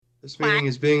This meeting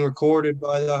is being recorded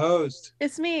by the host.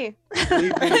 It's me.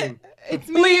 Leave meeting. It's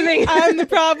me. Leaving. I'm the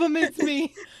problem. It's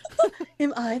me.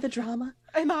 Am I the drama?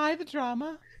 Am I the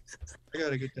drama? I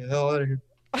gotta get the hell out of here.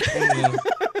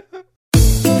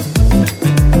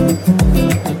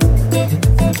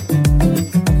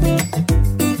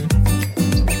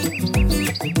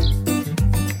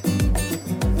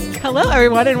 Oh, Hello,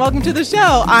 everyone, and welcome to the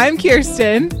show. I'm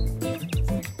Kirsten.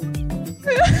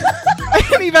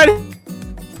 Anybody else?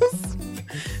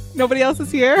 Nobody else is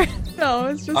here? No,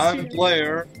 it's just I'm you.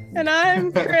 Blair. And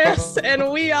I'm Chris, and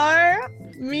we are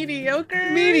mediocre.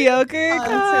 Mediocre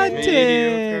content.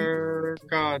 Mediocre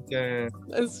content.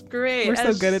 It's great. We're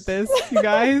so good at this, you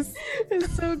guys.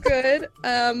 It's so good.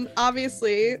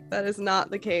 Obviously, that is not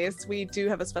the case. We do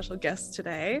have a special guest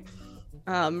today.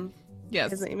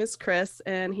 Yes. His name is Chris,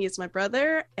 and he's my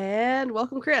brother. And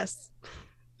welcome, Chris.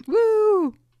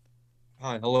 Woo!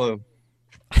 Hi, hello.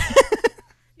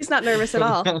 He's not nervous at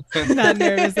all. Not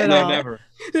nervous at No, all. never.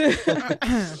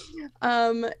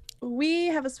 We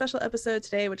have a special episode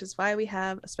today, which is why we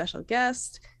have a special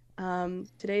guest.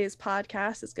 Today's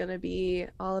podcast is going to be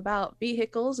all about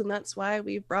vehicles, and that's why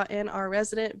we brought in our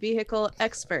resident vehicle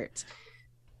expert.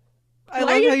 I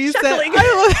Why love are how you you said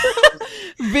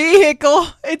chuckling? vehicle.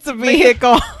 It's a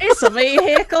vehicle. It's a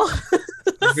vehicle.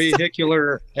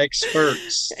 Vehicular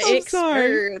experts. I'm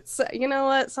sorry. Experts. You know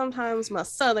what? Sometimes my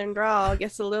southern drawl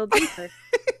gets a little deeper.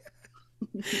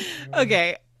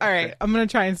 Okay. All right. I'm going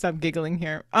to try and stop giggling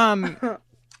here.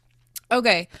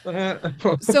 Okay.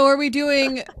 So are we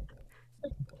doing...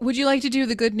 Would you like to do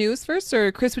the good news first,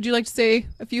 or Chris, would you like to say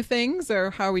a few things, or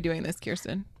how are we doing this,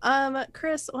 Kirsten?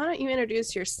 Chris, why don't you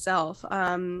introduce yourself?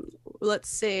 Let's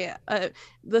see.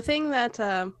 The thing that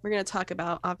we're going to talk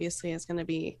about, obviously, is going to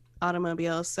be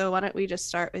automobiles. So why don't we just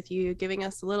start with you giving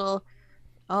us a little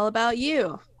all about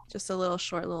you? Just a little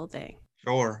short little thing.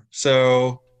 Sure.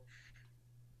 So,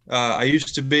 I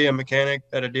used to be a mechanic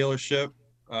at a dealership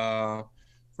for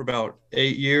about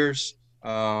 8 years.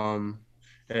 And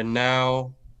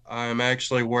now I'm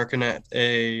actually working at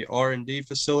a R&D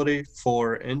facility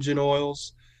for engine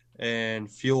oils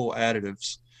and fuel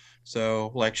additives.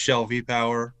 So like Shell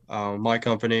V-Power, my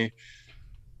company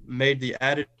made the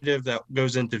additive that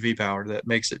goes into V-Power that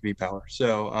makes it V-Power.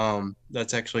 So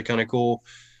that's actually kind of cool.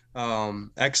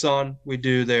 Exxon, we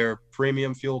do their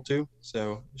premium fuel too.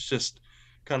 So it's just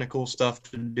kind of cool stuff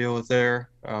to deal with there.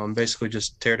 Basically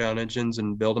just tear down engines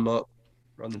and build them up,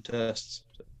 run the tests.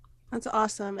 That's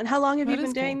awesome. And how long have you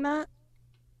been doing that?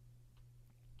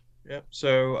 Yep.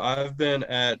 So I've been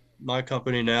at my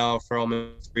company now for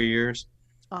almost 3 years.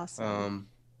 Awesome.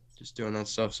 Just doing that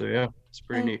stuff. So yeah, it's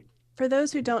pretty neat. For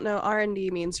those who don't know,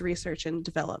 R&D means research and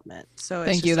development. So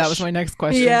Thank you. That was my next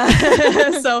question.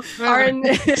 Yeah. So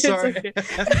R&D. Sorry. Okay.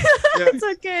 It's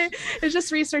okay. It's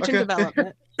just research and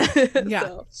development. Yeah.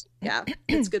 So, yeah.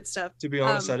 It's good stuff. To be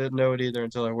honest, I didn't know it either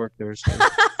until I worked there. So,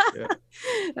 yeah.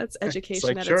 That's education. It's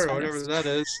like, at sure, its whatever finest. that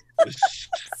is.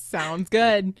 Sounds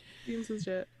good. Seems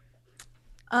legit.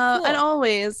 Cool. And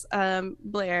always,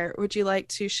 Blair, would you like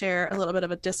to share a little bit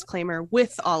of a disclaimer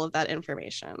with all of that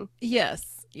information? Yes.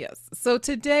 So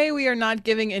today we are not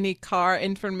giving any car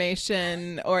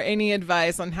information or any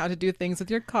advice on how to do things with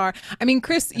your car. I mean,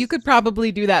 Chris, you could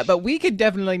probably do that, but we could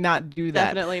definitely not do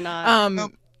that. Definitely not.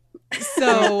 Nope.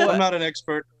 So I'm not an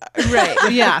expert. right.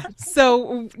 Yeah.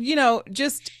 So,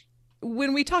 just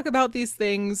when we talk about these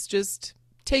things, just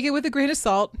take it with a grain of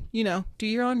salt, do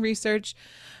your own research,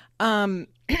 watch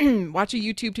a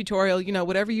YouTube tutorial,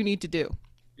 whatever you need to do.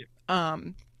 Yeah.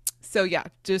 So yeah,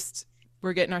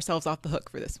 we're getting ourselves off the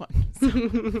hook for this one.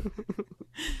 So.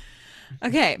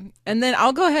 Okay. And then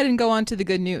I'll go ahead and go on to the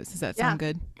good news. Does that sound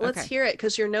good? Let's hear it,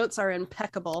 because your notes are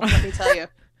impeccable. Let me tell you.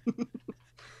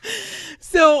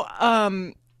 So,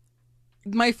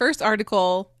 my first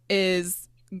article is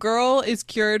Girl is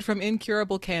Cured from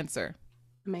Incurable Cancer.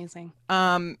 Amazing.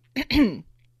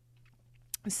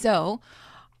 So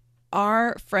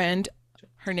our friend,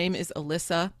 her name is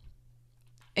Alyssa,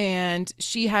 and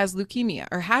she has leukemia,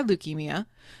 or had leukemia.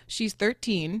 She's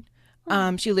 13.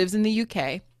 She lives in the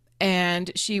UK,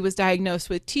 and she was diagnosed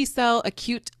with T-cell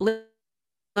acute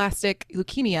lymphoblastic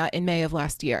leukemia in May of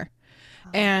last year.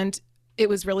 And it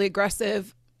was really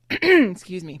aggressive.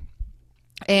 Excuse me.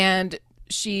 And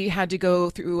she had to go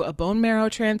through a bone marrow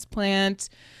transplant,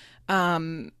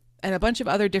 and a bunch of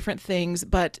other different things,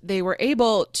 but they were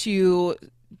able to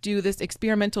do this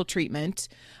experimental treatment.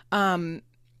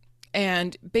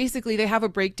 And basically they have a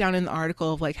breakdown in the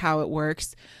article of like how it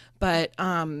works, but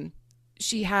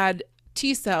she had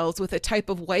T cells with a type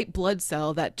of white blood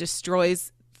cell that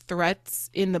destroys threats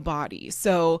in the body.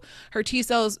 So her T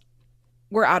cells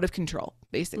were out of control,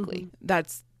 basically.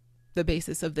 That's the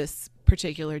basis of this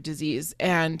particular disease.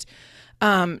 And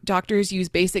doctors use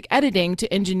basic editing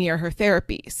to engineer her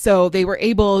therapy. So they were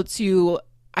able to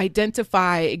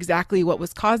identify exactly what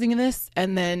was causing this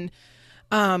and then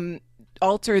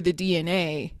alter the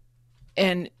DNA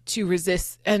and to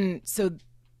resist, and so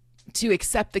to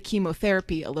accept the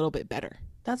chemotherapy a little bit better.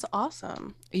 That's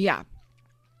awesome. Yeah.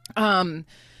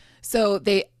 So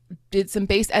they did some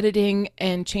base editing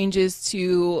and changes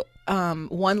to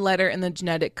one letter in the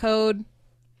genetic code.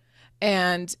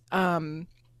 And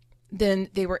then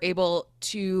they were able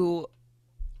to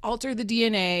alter the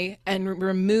DNA and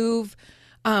remove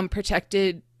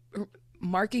protected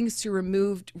markings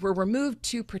were removed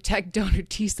to protect donor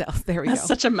T cells. There we go. That's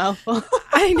such a mouthful.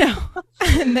 I know.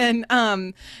 And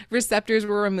then receptors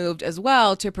were removed as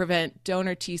well to prevent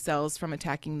donor T cells from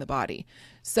attacking the body.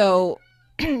 So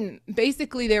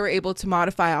basically they were able to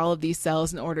modify all of these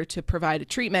cells in order to provide a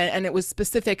treatment, and it was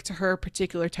specific to her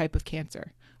particular type of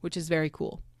cancer, which is very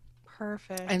cool.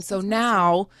 Perfect. And so That's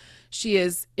now awesome. she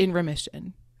is in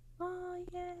remission. Oh,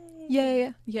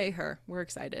 yay. Yay her. We're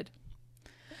excited.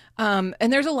 And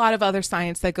there's a lot of other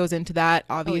science that goes into that.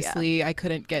 Obviously, I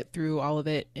couldn't get through all of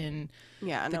it in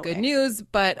the good news,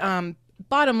 but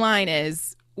bottom line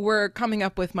is we're coming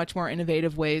up with much more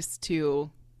innovative ways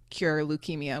to cure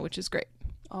leukemia, which is great.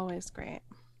 Always great.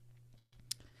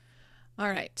 All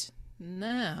right.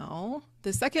 Now,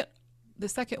 the second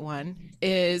one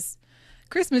is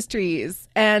Christmas trees.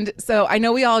 And so I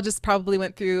know we all just probably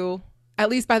went through, at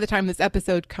least by the time this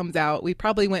episode comes out, we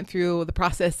probably went through the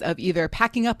process of either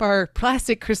packing up our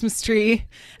plastic Christmas tree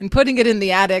and putting it in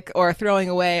the attic or throwing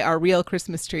away our real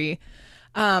Christmas tree.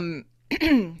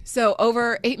 So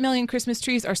over 8 million Christmas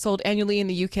trees are sold annually in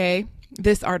the UK.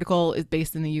 This article is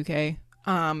based in the UK.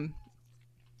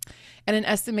 And an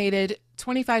estimated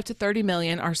 25 to 30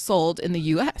 million are sold in the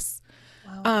US.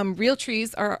 Wow. Real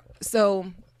trees are,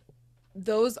 so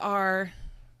those are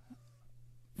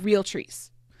real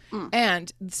trees.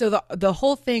 And so the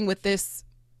whole thing with this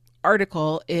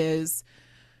article is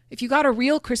if you got a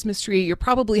real Christmas tree, you're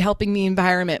probably helping the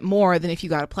environment more than if you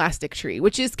got a plastic tree,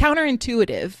 which is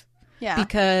counterintuitive. Yeah.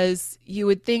 Because you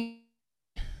would think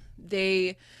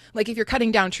like if you're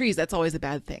cutting down trees, that's always a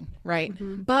bad thing, right?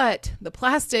 Mm-hmm. But the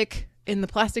plastic in the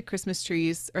plastic Christmas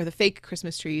trees or the fake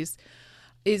Christmas trees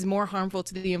is more harmful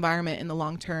to the environment in the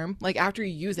long term. Like after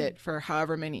you use it for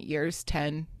however many years,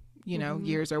 10,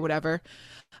 years or whatever,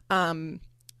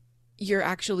 you're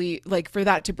actually like for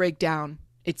that to break down,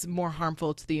 it's more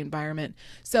harmful to the environment.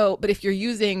 So, but if you're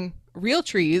using real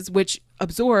trees, which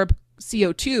absorb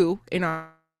CO2 in our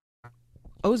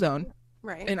ozone,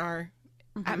 right, in our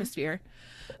atmosphere,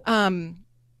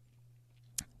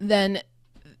 then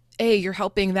you're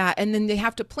helping that. And then they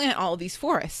have to plant all of these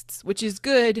forests, which is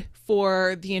good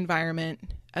for the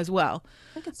environment as well.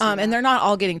 And they're not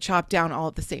all getting chopped down all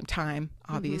at the same time,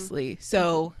 obviously.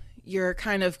 So you're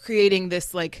kind of creating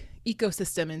this like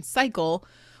ecosystem and cycle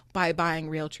by buying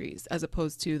real trees as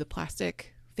opposed to the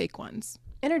plastic fake ones.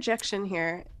 Interjection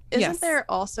here. Isn't there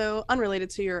also, unrelated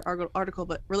to your article,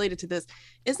 but related to this,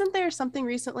 isn't there something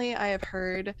recently I have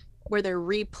heard where they're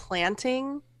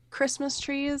replanting Christmas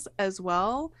trees as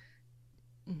well?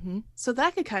 Mm-hmm. So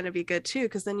that could kind of be good too,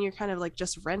 because then you're kind of like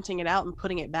just renting it out and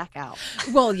putting it back out.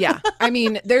 Well, yeah. I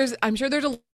mean, I'm sure there's a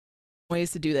lot of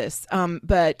ways to do this,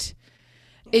 but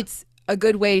it's a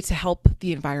good way to help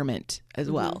the environment as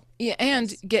well. Yeah,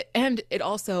 and it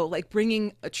also, like,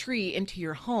 bringing a tree into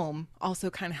your home also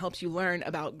kind of helps you learn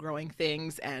about growing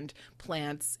things and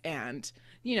plants, and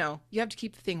you have to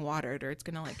keep the thing watered or it's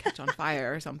gonna like catch on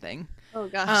fire or something. Oh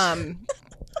gosh.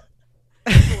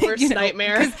 Worst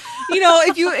nightmare.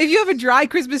 If you have a dry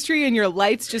Christmas tree and your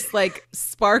lights just like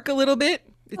spark a little bit,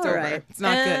 it's over. Right. It's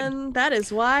not good. And that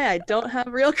is why I don't have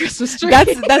a real Christmas tree.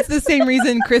 That's the same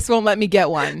reason Chris won't let me get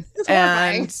one.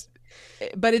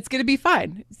 But it's going to be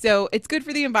fine. So it's good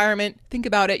for the environment. Think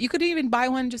about it. You could even buy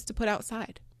one just to put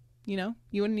outside. You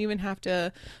wouldn't even have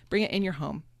to bring it in your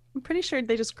home. I'm pretty sure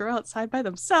they just grow outside by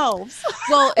themselves.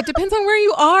 Well, it depends on where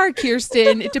you are,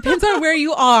 Kirsten. It depends on where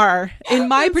you are. In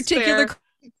my particular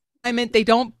climate, they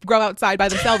don't grow outside by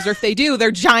themselves, or if they do, they're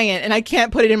giant, and I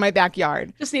can't put it in my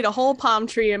backyard. Just need a whole palm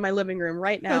tree in my living room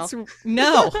right now.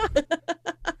 No.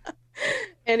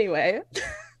 Anyway.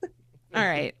 All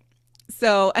right.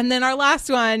 So, and then our last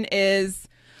one is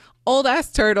old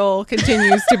ass turtle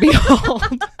continues to be old.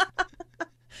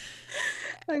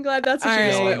 I'm glad that's what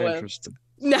you went with.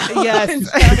 No. Yes.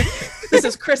 This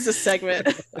is Chris's segment.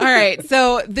 All right.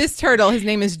 So this turtle, his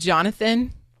name is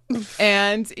Jonathan,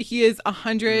 and he is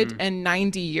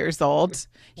 190 years old.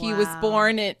 He was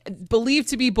believed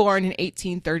to be born in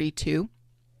 1832.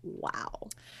 Wow.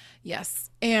 Yes.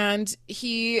 And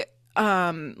he,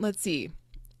 let's see.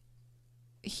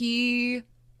 He,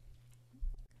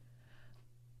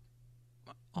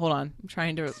 hold on. I'm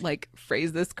trying to like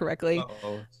phrase this correctly.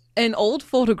 Uh-oh. An old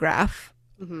photograph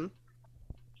Mm-hmm.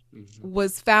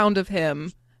 was found of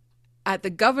him at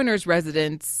the governor's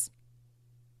residence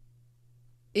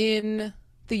in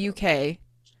the UK,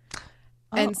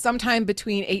 and sometime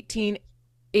between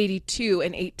 1882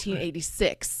 and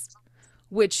 1886,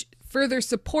 which further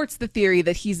supports the theory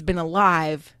that he's been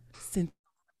alive since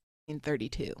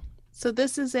 1932. So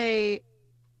this is a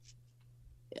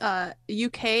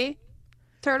UK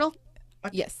turtle?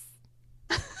 Yes.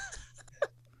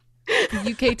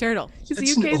 The UK turtle. He's a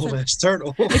It's UK an old ass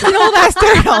turtle. It's an old ass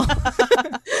turtle.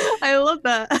 I love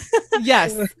that.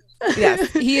 Yes.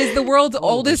 Yes. He is the world's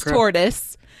Holy oldest crap.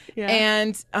 tortoise. Yeah.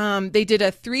 And they did a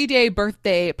 3-day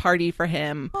birthday party for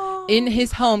him in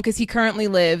his home because he currently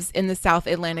lives in the South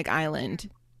Atlantic island,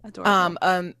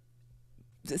 Adorable.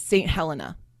 St.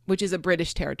 Helena, which is a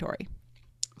British territory.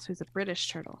 So he's a British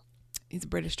turtle. He's a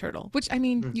British turtle, which I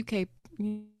mean, UK.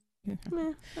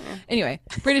 Meh. Anyway,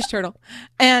 British turtle,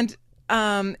 and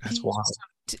That's he's wild.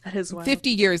 That is wild.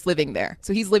 50 years living there,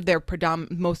 so he's lived there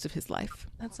most of his life.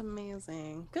 That's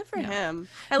amazing. Good for Yeah. him.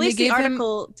 At They least the gave him-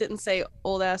 article didn't say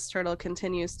old ass turtle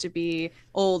continues to be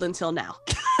old until now.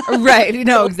 Right?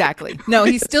 No, exactly. No,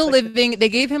 he's still living. They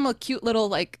gave him a cute little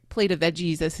like plate of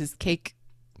veggies as his cake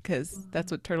because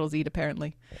that's what turtles eat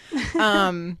apparently.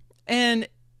 And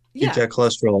yeah, Keep that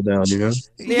cholesterol down, you know?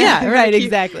 yeah, right, Keep-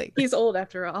 exactly. He's old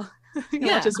after all.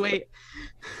 Yeah. Watch his weight.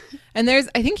 And I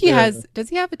think he Yeah. has. Does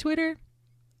he have a Twitter?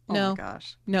 Oh No. my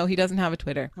gosh. No, he doesn't have a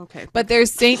Twitter. Okay. But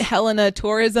there's St. Helena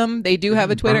Tourism. They do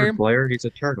have a Twitter. Robert Blair, he's a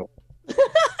turtle.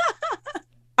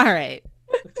 All right.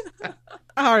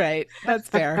 All right. That's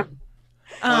fair.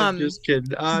 I'm just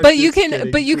kidding. But you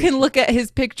can look at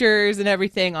his pictures and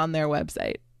everything on their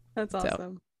website. That's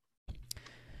awesome.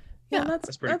 Yeah,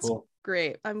 that's pretty cool.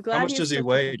 great. I'm glad. How much he's does he still-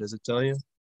 weigh? Does it tell you?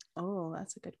 Oh,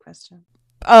 that's a good question.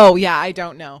 Oh, yeah, I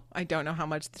don't know. I don't know how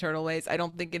much the turtle weighs. I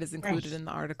don't think it is included in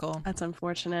the article. That's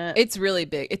unfortunate. It's really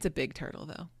big. It's a big turtle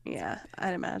though. Yeah,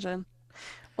 I'd imagine.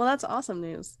 Well, that's awesome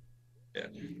news. Yeah.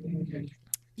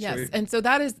 Yes. Sweet. And so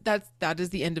that is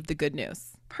the end of the good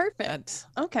news. Perfect.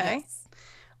 Okay. Yes.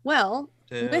 Well,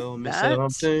 Tell with me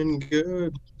that- something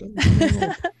good.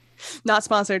 not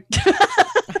sponsored.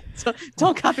 So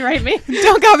don't copyright me.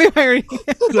 Don't copyright.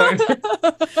 Sorry.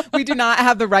 We do not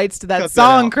have the rights to that Cut that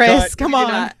song, out. Chris. Cut. Come Do on.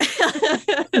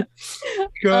 not.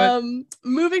 Good.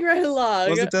 Moving right along.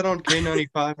 Wasn't that on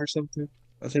K95 or something?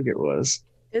 I think it was.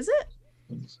 Is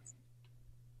it?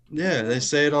 Yeah, they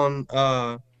say it on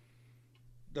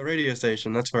the radio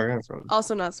station. That's where I'm from.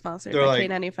 Also not sponsored They're by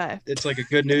like- K95. It's like a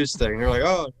good news thing. They're like,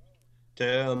 oh,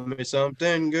 tell me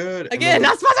something good. And Again, then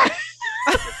not sponsored.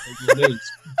 it's good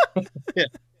news.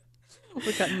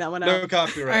 We're cutting that one No out.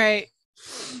 copyright. All right.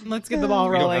 Let's get the ball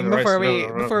We don't have rolling the rights before to- we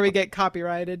no. before we get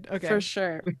copyrighted. Okay. For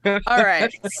sure. All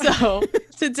right. So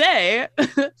today,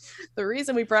 the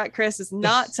reason we brought Chris is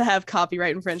not to have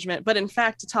copyright infringement, but in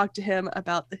fact to talk to him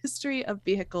about the history of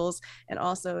vehicles and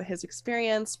also his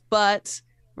experience. But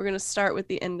we're going to start with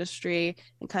the industry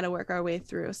and kind of work our way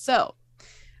through. So,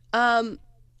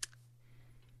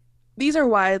 these are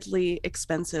widely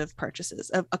expensive purchases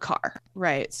of a car,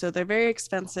 right? So they're very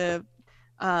expensive.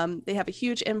 They have a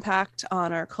huge impact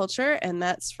on our culture, and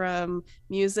that's from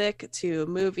music to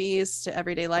movies to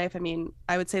everyday life. I mean,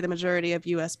 I would say the majority of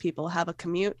US people have a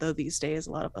commute, though these days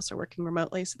a lot of us are working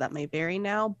remotely, so that may vary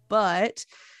now. But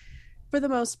for the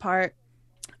most part,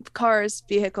 cars,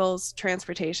 vehicles,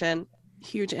 transportation,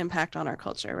 huge impact on our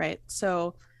culture, right?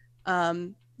 So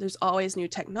there's always new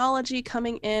technology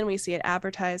coming in. We see it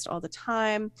advertised all the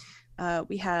time.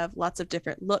 We have lots of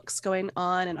different looks going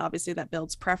on, and obviously that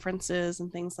builds preferences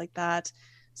and things like that.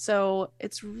 So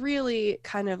it's really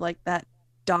kind of like that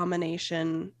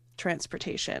domination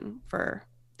transportation for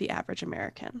the average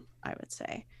American, I would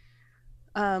say.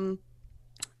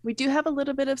 We do have a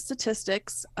little bit of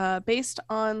statistics based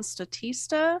on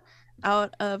Statista.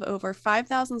 Out of over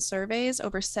 5,000 surveys,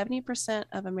 over 70%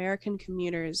 of American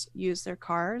commuters use their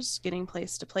cars getting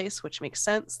place to place, which makes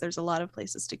sense. There's a lot of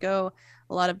places to go,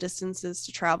 a lot of distances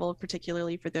to travel,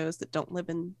 particularly for those that don't live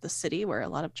in the city where a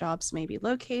lot of jobs may be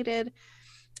located.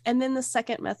 And then the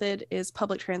second method is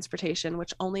public transportation,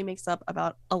 which only makes up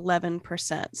about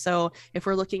 11%. So if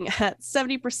we're looking at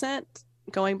 70%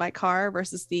 going by car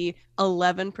versus the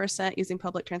 11% using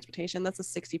public transportation, that's a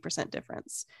 60%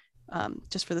 difference.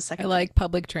 Just for the second. I like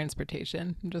public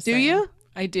transportation. I'm just Do saying. you?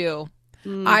 I do.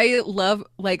 Mm. I love,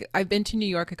 like, I've been to New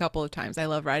York a couple of times. I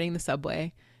love riding the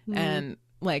subway. Mm. And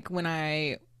like when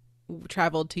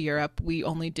traveled to Europe, we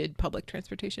only did public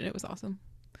transportation. It was awesome.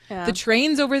 Yeah. The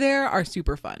trains over there are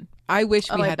super fun. I wish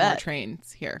we I had more bet.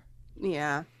 trains here.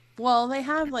 Yeah. Well, they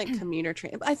have like commuter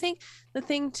train. I think the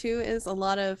thing too is a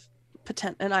lot of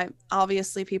potential, and I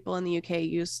obviously people in the UK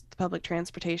use the public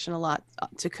transportation a lot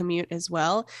to commute as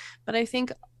well. But I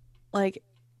think like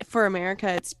for America,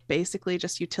 it's basically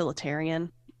just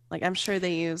utilitarian. Like I'm sure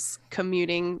they use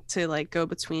commuting to like go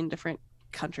between different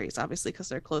countries, obviously because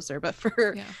they're closer. But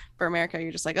Yeah. for America,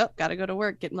 you're just like, oh, gotta go to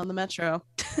work, getting on the metro.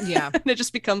 Yeah. And it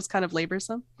just becomes kind of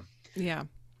laborsome. Yeah.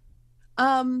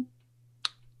 Um,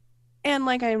 and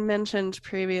like I mentioned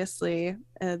previously,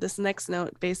 this next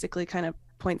note basically kind of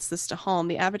points this to home.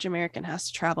 The average American has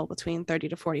to travel between 30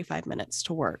 to 45 minutes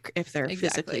to work if they're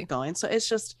physically Exactly. going. So it's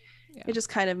just, Yeah. it just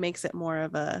kind of makes it more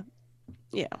of a,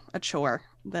 you know, a chore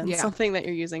than Yeah. something that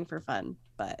you're using for fun.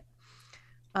 But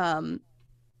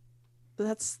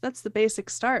that's the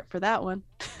basic start for that one.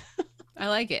 I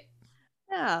like it.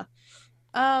 Yeah.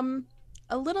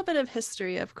 A little bit of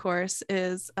history, of course,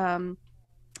 is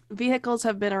vehicles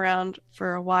have been around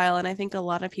for a while, and I think a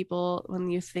lot of people,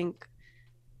 when you think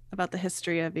about the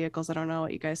history of vehicles, I don't know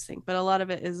what you guys think, but a lot of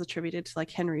it is attributed to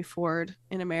like Henry Ford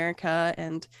in America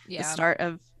and the start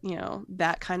of, you know,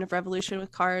 that kind of revolution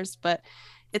with cars. But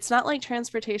it's not like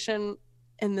transportation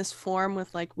in this form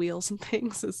with like wheels and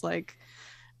things is like,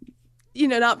 you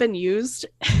know, not been used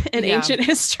in ancient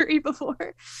history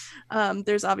before.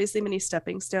 There's obviously many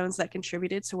stepping stones that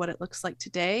contributed to what it looks like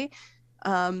today.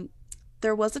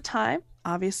 There was a time,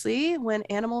 obviously, when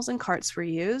animals and carts were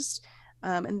used.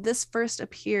 And this first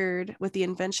appeared with the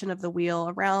invention of the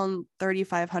wheel around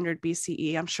 3500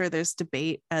 BCE. I'm sure there's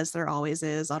debate, as there always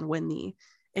is, on when the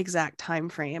exact time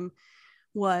frame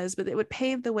was, but it would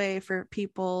pave the way for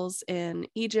peoples in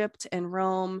Egypt and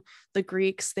Rome. The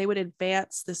Greeks, they would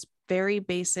advance this very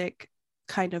basic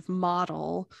kind of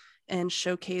model and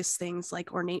showcase things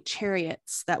like ornate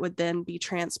chariots that would then be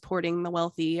transporting the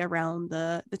wealthy around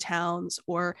the towns,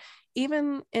 or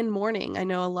even in mourning. I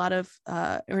know a lot of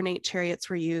ornate chariots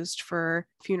were used for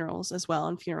funerals as well,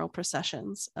 and funeral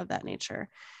processions of that nature.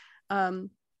 And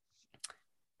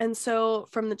so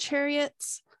from the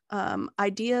chariots,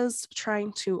 ideas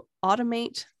trying to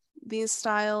automate these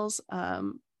styles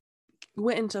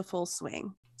went into full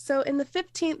swing. So in the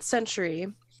 15th century,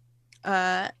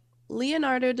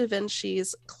 Leonardo da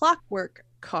Vinci's clockwork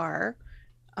car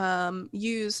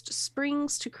used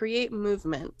springs to create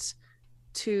movement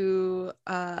to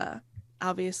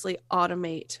obviously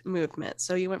automate movement.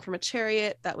 So you went from a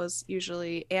chariot that was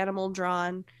usually animal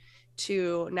drawn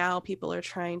to now people are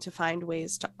trying to find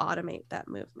ways to automate that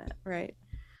movement, right?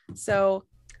 So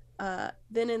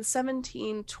then in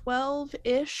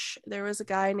 1712-ish, there was a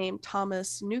guy named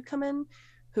Thomas Newcomen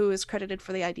who is credited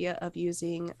for the idea of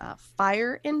using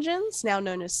fire engines, now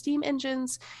known as steam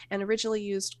engines, and originally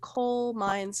used coal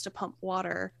mines to pump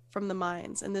water from the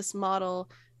mines. And this model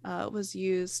was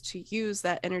used to use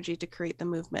that energy to create the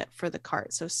movement for the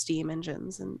cart. So steam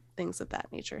engines and things of that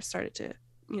nature started to,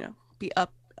 you know, be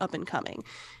up and coming.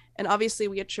 And obviously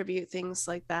we attribute things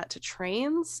like that to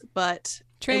trains, but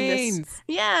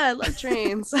I love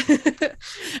trains. I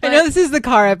know this is the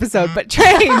car episode, but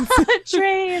trains.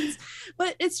 Trains.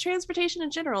 But it's transportation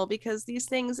in general, because these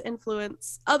things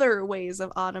influence other ways of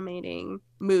automating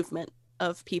movement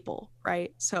of people,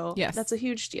 right? So that's a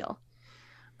huge deal.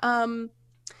 And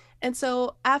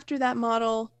so after that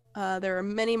model, there are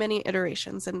many, many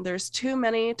iterations, and there's too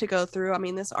many to go through. I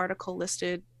mean, this article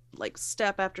listed like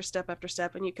step after step after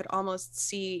step, and you could almost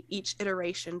see each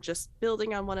iteration just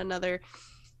building on one another.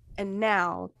 And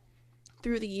now,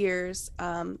 through the years,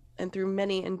 and through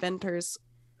many inventors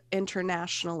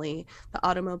internationally, the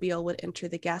automobile would enter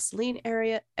the gasoline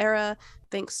era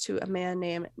thanks to a man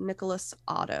named Nicholas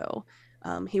Otto.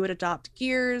 He would adopt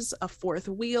gears, a fourth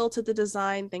wheel to the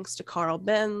design thanks to Carl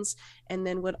Benz, and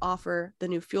then would offer the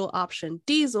new fuel option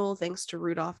diesel thanks to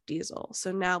Rudolf Diesel.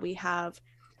 So now we have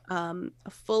a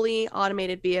fully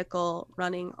automated vehicle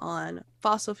running on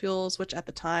fossil fuels, which at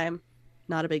the time,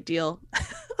 not a big deal.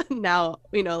 Now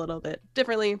we know a little bit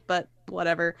differently, but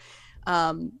whatever.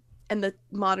 And the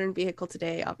modern vehicle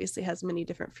today obviously has many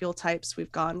different fuel types.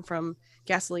 We've gone from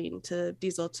gasoline to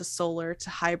diesel to solar to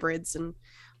hybrids and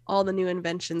all the new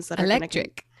inventions that are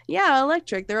electric.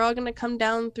 Electric. They're all going to come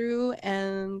down through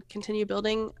and continue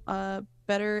building a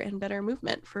better and better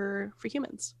movement for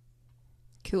humans.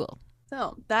 Cool.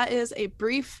 So that is a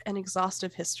brief and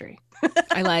exhaustive history.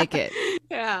 I like it.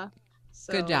 Yeah.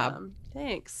 So, good job.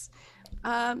 Thanks.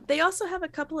 They also have a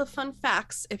couple of fun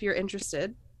facts if you're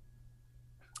interested.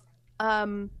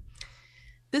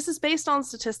 this is based on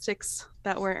statistics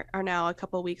that are now a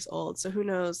couple weeks old. So who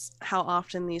knows how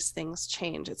often these things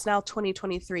change. It's now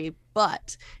 2023,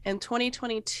 but in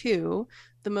 2022,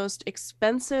 the most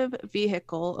expensive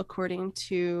vehicle, according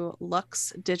to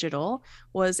Lux Digital,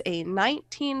 was a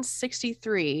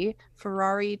 1963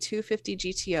 Ferrari 250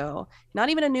 GTO. Not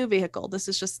even a new vehicle. This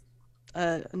is just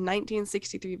a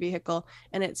 1963 vehicle,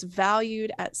 and it's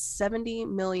valued at 70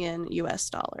 million US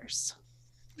dollars.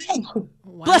 Wow.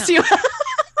 Bless you.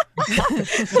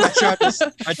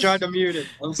 I tried to mute it.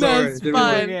 I'm sorry. That's It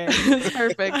fine. didn't work. It's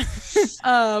perfect.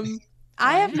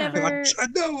 I have never.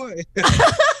 No way.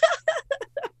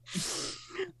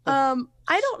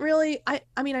 I don't really. I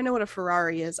mean, I know what a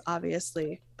Ferrari is,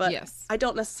 obviously, but Yes. I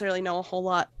don't necessarily know a whole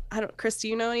lot. Chris, do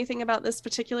you know anything about this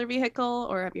particular vehicle,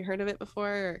 or have you heard of it before?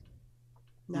 Or...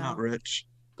 No. Not rich.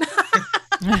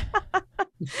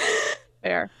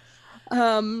 Fair.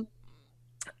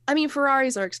 I mean,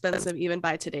 Ferraris are expensive even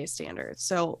by today's standards.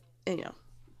 So,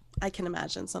 I can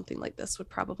imagine something like this would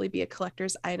probably be a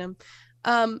collector's item.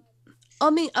 On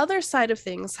the other side of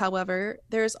things, however,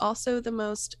 there's also the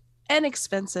most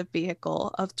inexpensive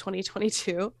vehicle of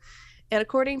 2022. And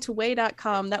according to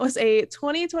way.com, that was a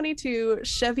 2022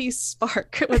 Chevy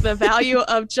Spark with a value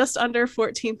of just under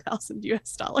 14,000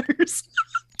 US dollars.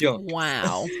 Junk.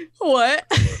 Wow. What?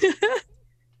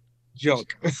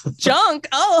 Junk. Junk.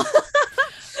 Oh.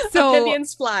 So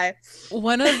Opinions fly.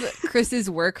 one of Chris's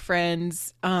work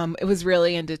friends, it was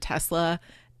really into Tesla,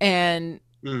 and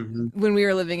when we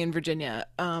were living in Virginia,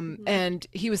 and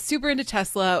he was super into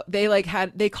Tesla.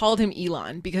 They called him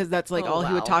Elon because that's like all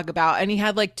he would talk about, and he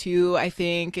had like two, I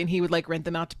think, and he would like rent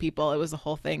them out to people. It was a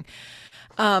whole thing.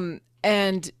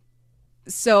 And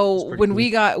so when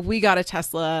cool. we got a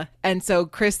Tesla, and so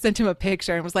Chris sent him a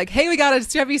picture and was like, "Hey, we got a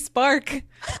Chevy Spark,"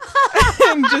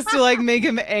 and just to like make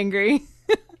him angry.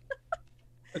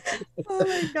 Oh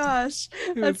my gosh,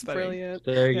 that's funny. brilliant.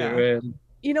 Dang Yeah. it, man.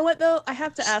 You know what though? I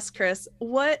have to ask Chris,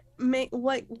 what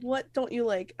don't you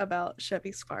like about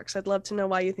Chevy Sparks? I'd love to know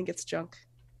why you think it's junk.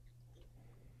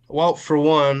 Well, for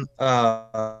one,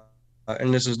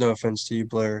 and this is no offense to you,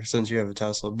 Blair, since you have a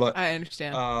Tesla, but I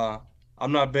understand.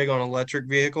 I'm not big on electric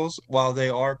vehicles. While they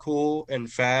are cool and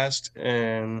fast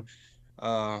and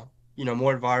more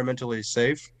environmentally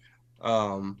safe,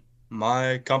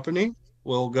 my company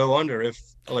will go under if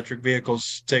electric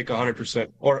vehicles take 100%,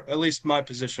 or at least my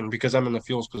position, because I'm in the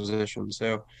fuels position.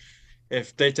 So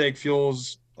if they take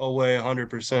fuels away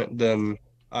 100%, then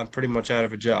I'm pretty much out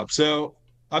of a job. So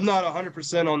I'm not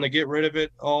 100% on the get rid of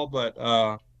it all,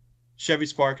 but Chevy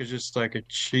Spark is just like a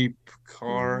cheap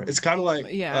car. It's kind of like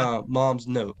Yeah. mom's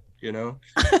note, like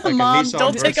a Mom, Nissan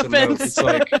don't take Versa note. offense. It's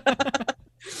like,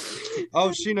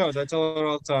 oh, she knows. I tell her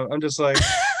all the time. I'm just like,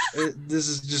 this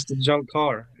is just a junk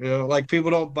car, like people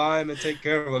don't buy them and take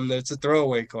care of them. It's a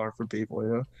throwaway car for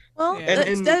people. Well, Yeah.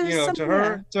 And that is to something,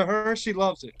 her, she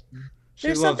loves it. She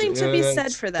There's loves something it. to be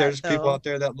said for that, There's people though. out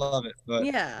there that love it, but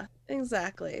Yeah,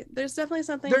 exactly. There's definitely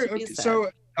something there. to be said. So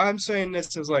I'm saying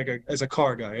this as like as a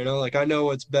car guy, like I know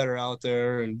what's better out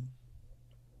there and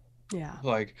Yeah.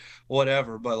 like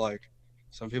whatever, but like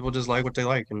some people just like what they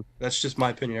like, and that's just my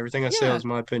opinion. Everything I say Yeah. is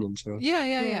my opinion. So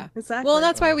Yeah. Exactly. Well,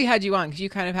 that's why we had you on, because you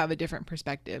kind of have a different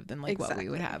perspective than like what we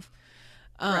would Exactly. have.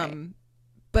 Right.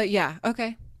 But yeah,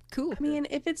 okay, cool. I mean,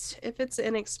 if it's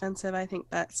inexpensive, I think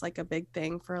that's like a big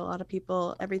thing for a lot of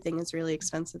people. Everything is really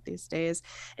expensive these days.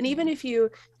 And even if you,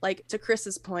 like, to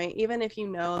Chris's point, even if you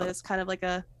know that it's kind of like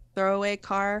a throwaway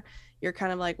car, you're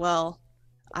kind of like, well,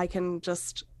 I can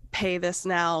just pay this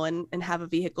now and have a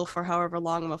vehicle for however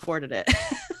long I'm afforded it.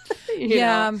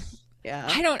 Yeah.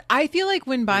 Yeah. I feel like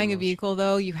when buying a much. vehicle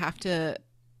though, you have to,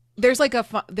 there's like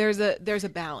there's a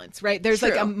balance, right? There's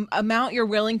like True. a amount you're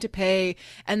willing to pay,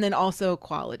 and then also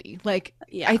quality. Like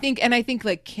Yeah. I think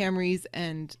like Camrys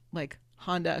and like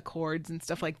Honda Accords and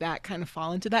stuff like that kind of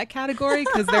fall into that category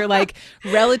because they're like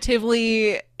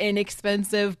relatively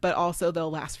inexpensive, but also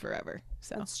they'll last forever.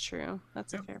 So That's true.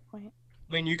 That's a fair point.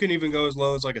 I mean, you can even go as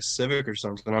low as like a Civic or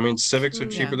something. I mean, Civics are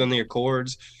cheaper Yeah. than the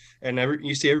Accords, and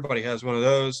you see everybody has one of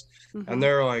those, Mhm. and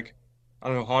they're like, I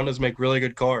don't know, Hondas make really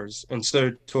good cars, and so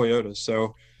do Toyotas.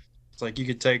 So it's like you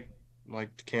could take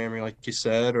like the Camry, like you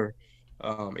said, or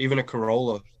even a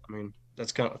Corolla. I mean,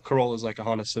 Corolla's like a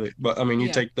Honda Civic, but I mean, you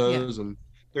Yeah, take yeah. those and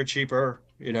they're cheaper,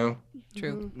 True.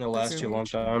 Mhm. and they'll That's last you a very long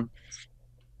true. time,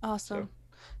 Awesome.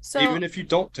 So even if you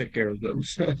don't take care of them.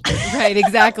 Right,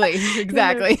 exactly. when they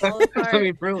Exactly. fall apart, I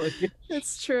mean, really,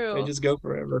 it's they true. just go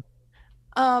forever.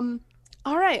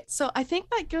 All right. So I think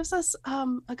that gives us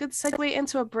a good segue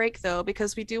into a break, though,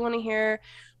 because we do want to hear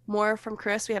more from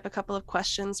Chris. We have a couple of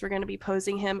questions we're going to be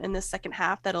posing him in this second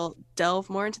half that'll delve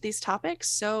more into these topics.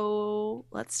 So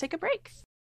let's take a break.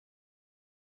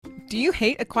 Do you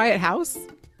hate a quiet house?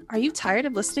 Are you tired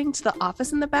of listening to The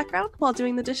Office in the background while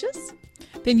doing the dishes?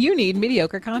 Then you need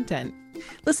mediocre content.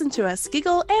 Listen to us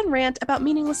giggle and rant about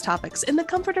meaningless topics in the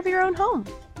comfort of your own home.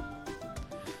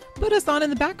 Put us on in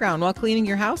the background while cleaning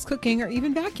your house, cooking, or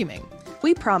even vacuuming.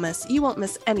 We promise you won't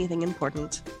miss anything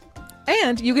important.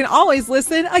 And you can always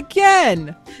listen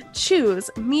again. Choose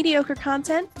mediocre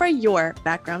content for your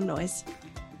background noise.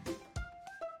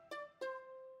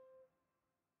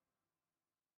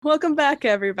 Welcome back,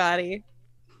 everybody.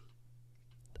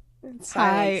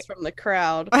 Silence from the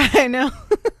crowd. I know.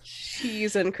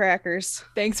 Cheese and crackers.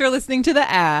 Thanks for listening to the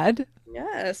ad.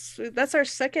 Yes, that's our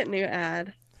second new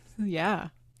ad. Yeah.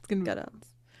 It's gonna Got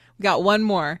We got one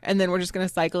more, and then we're just going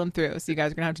to cycle them through. So you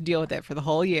guys are going to have to deal with it for the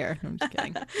whole year. I'm just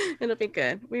kidding. It'll be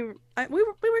good. We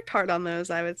worked hard on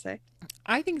those, I would say.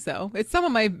 I think so. It's some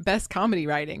of my best comedy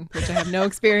writing, which I have no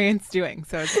experience doing.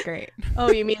 So it's great.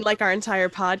 Oh, you mean like our entire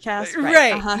podcast?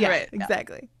 Right. Uh-huh. Yeah, Right.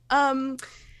 exactly.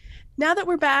 Now that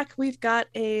we're back, we've got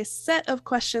a set of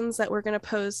questions that we're going to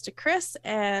pose to Chris,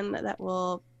 and that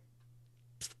will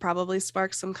probably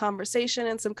spark some conversation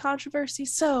and some controversy.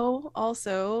 So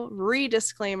also,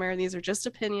 disclaimer, these are just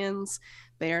opinions.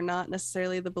 They are not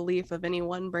necessarily the belief of any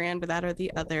one brand or that or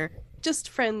the other. Just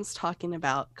friends talking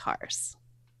about cars.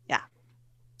 Yeah.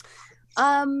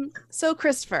 So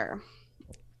Christopher,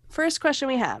 first question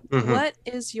we have. What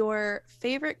is your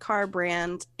favorite car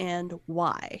brand and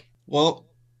why? Well,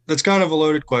 that's kind of a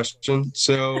loaded question.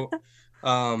 So,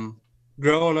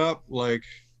 growing up, like,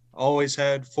 always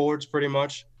had Fords pretty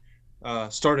much.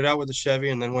 Started out with a Chevy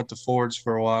and then went to Fords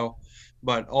for a while,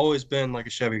 but always been like a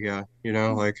Chevy guy,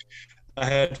 like I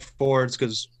had Fords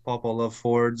because Papa loved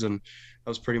Fords, and that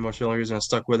was pretty much the only reason I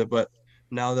stuck with it. But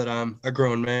now that I'm a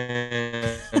grown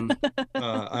man,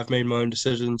 I've made my own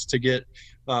decisions to get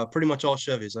pretty much all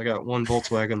Chevys. I got one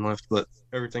Volkswagen left, but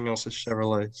everything else is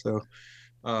Chevrolet. So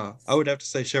I would have to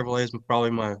say Chevrolet is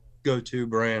probably my go-to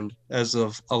brand, as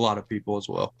of a lot of people as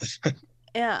well.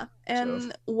 Yeah. And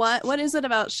so, what is it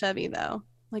about Chevy though?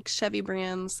 Like Chevy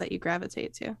brands that you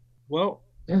gravitate to? Well,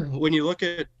 when you look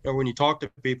at or when you talk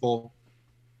to people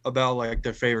about like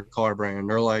their favorite car brand,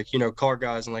 or like, car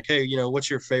guys, and like, hey, what's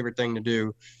your favorite thing to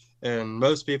do? And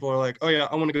most people are like, oh yeah,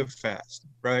 I want to go fast,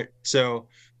 right? So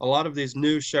a lot of these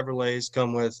new Chevrolets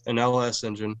come with an LS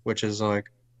engine, which is like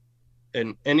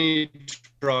in any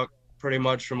truck pretty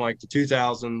much from like the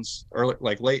 2000s, early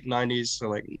like late 90s, so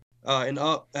like and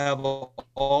up have all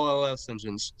LS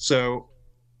engines. So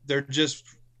they're just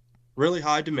really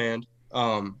high demand,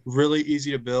 really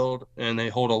easy to build, and they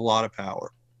hold a lot of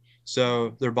power.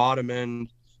 So their bottom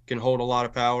end can hold a lot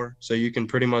of power. So you can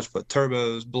pretty much put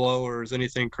turbos, blowers,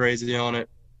 anything crazy on it.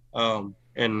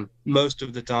 And most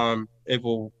of the time it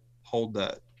will hold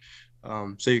that.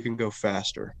 So you can go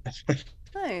faster.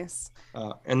 Nice.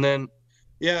 And then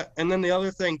the other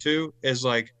thing too is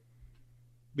like,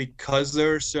 because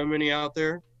there are so many out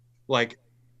there, like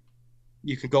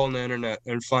you can go on the internet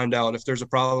and find out if there's a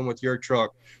problem with your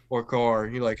truck or car.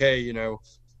 You're like, hey,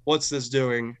 what's this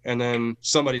doing? And then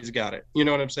somebody's got it. You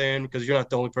know what I'm saying? Because you're not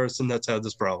the only person that's had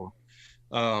this problem,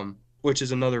 which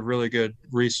is another really good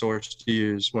resource to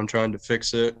use when trying to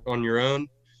fix it on your own,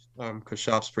 because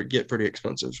shops get pretty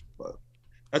expensive. But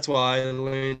that's why I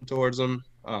lean towards them,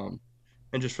 and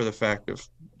just for the fact of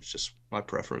it's just my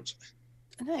preference.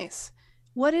 Nice.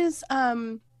 What is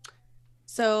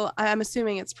so I'm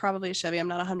assuming it's probably a Chevy. I'm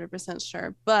not 100%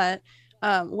 sure, but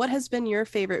what has been your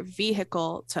favorite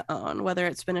vehicle to own, whether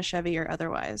it's been a Chevy or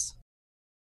otherwise?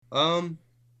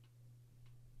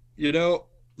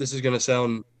 This is gonna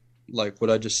sound like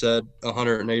what I just said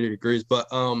 180 degrees, but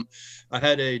I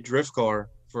had a drift car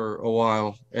for a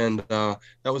while, and that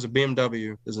was a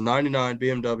BMW. It was a 99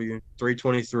 BMW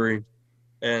 323,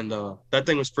 and that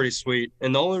thing was pretty sweet.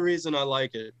 And the only reason I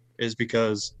like it is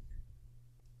because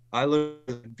I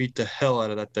literally beat the hell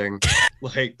out of that thing.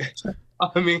 Like,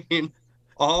 I mean,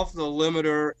 off the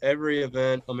limiter, every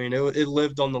event. I mean, it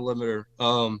lived on the limiter.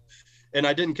 And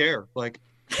I didn't care. Like,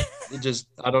 it just,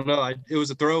 I don't know. It was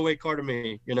a throwaway car to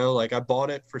me, like I bought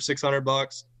it for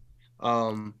 $600.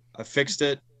 I fixed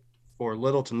it for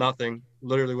little to nothing.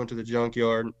 Literally went to the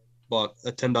junkyard, bought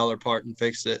a $10 part and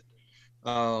fixed it.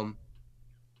 And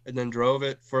then drove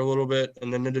it for a little bit,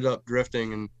 and then ended up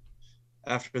drifting. And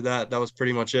after that was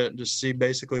pretty much it. Just see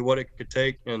basically what it could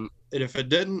take. And if it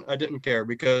didn't, I didn't care,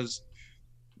 because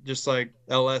just like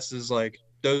LS is like,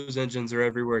 those engines are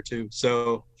everywhere too.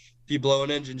 So if you blow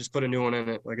an engine, just put a new one in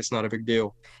it. Like, it's not a big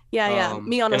deal. Yeah.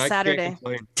 Me on a Saturday.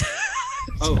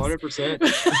 Oh,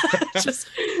 100%. Just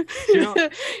You know,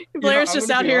 Blair's I'm just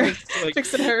gonna out be here honest, like,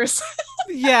 fixing hers.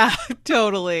 Yeah,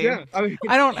 totally. yeah, I mean,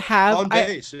 I don't have on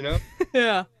base, you know?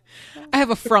 Yeah. I have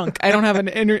a frunk. I don't have an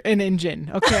engine.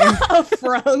 Okay, A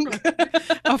frunk.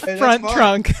 a Hey, that's front fine.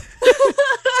 trunk.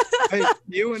 Hey,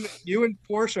 you and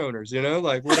Porsche owners, you know,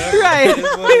 like whatever. Right. It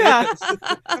is what Yeah.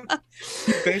 it is.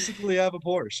 You basically have a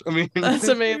Porsche. I mean, That's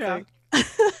amazing.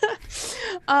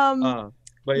 uh,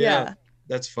 but yeah, Yeah.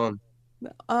 that's fun.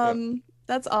 Yeah.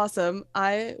 That's awesome.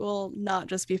 I will not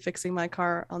just be fixing my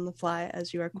car on the fly,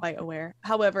 as you are quite aware.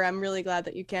 However, I'm really glad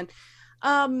that you can.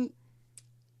 Um,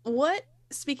 what,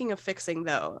 speaking of fixing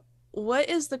though, what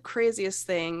is the craziest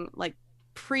thing, like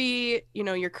pre,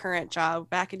 your current job,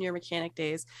 back in your mechanic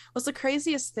days, what's the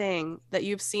craziest thing that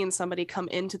you've seen somebody come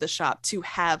into the shop to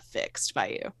have fixed by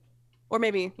you? Or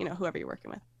maybe, whoever you're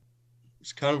working with.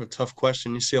 It's kind of a tough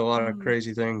question. You see a lot of Mm.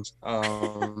 crazy things.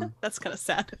 That's kind of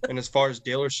sad. And as far as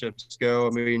dealerships go, I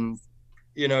mean,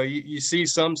 you see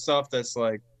some stuff that's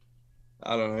like,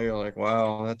 I don't know, you're like,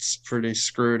 wow, that's pretty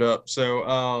screwed up.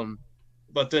 So,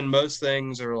 but then most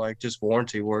things are like just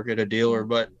warranty work at a dealer.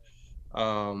 But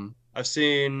I've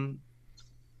seen,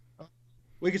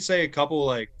 we could say a couple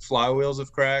like flywheels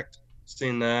have cracked.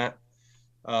 Seen that.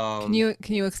 Can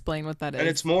you explain what that is? And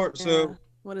it's more Yeah. so.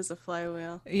 What is a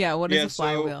flywheel? Yeah, what is a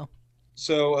flywheel?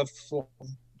 So a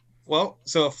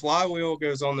flywheel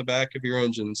goes on the back of your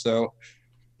engine. So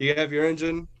you have your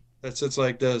engine that sits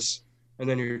like this, and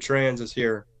then your trans is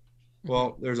here.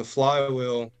 Well, there's a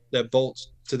flywheel that bolts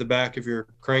to the back of your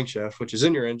crankshaft, which is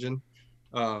in your engine,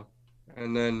 and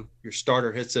then your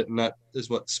starter hits it, and that is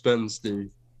what spins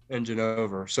the engine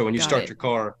over. So when you start your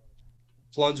car,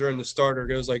 plunger in the starter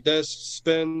goes like this,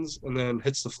 spins, and then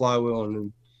hits the flywheel, and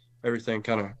then everything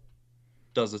kind of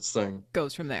does its thing.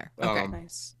 Goes from there. Okay.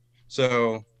 Nice.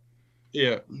 So,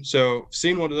 yeah. So,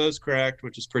 seen one of those cracked,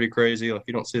 which is pretty crazy. Like,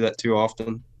 you don't see that too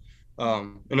often.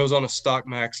 And it was on a stock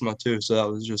Maxima, too. So, that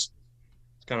was just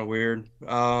kind of weird.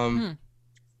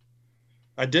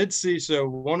 I did see, so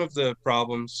one of the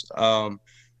problems, I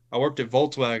worked at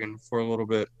Volkswagen for a little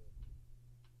bit.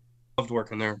 Loved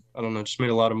working there. I don't know, just made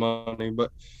a lot of money.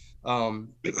 But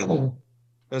it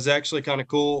was actually kind of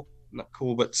cool. Not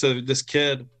cool, but so this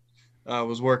kid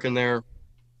was working there,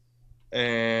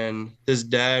 and his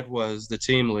dad was the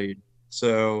team lead.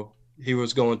 So he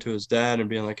was going to his dad and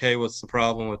being like, hey, what's the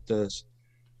problem with this?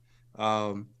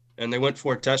 And they went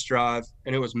for a test drive,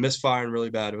 and it was misfiring really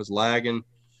bad. It was lagging.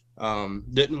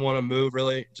 Didn't want to move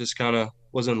really, just kind of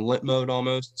was in lit mode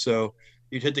almost. So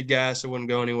you'd hit the gas, it wouldn't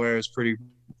go anywhere. It was pretty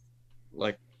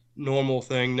like normal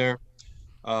thing there.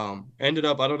 Ended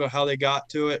up, I don't know how they got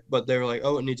to it, but they were like,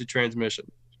 oh, it needs a transmission.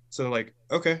 So like,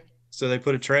 okay. So they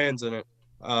put a trans in it.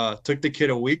 Took the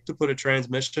kid a week to put a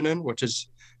transmission in, which is,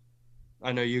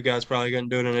 I know you guys probably couldn't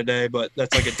do it in a day, but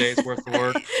that's like a day's worth of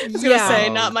work. I was gonna say,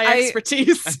 not my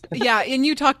expertise. Yeah, and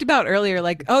you talked about earlier,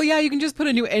 like, oh yeah, you can just put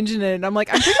a new engine in. And I'm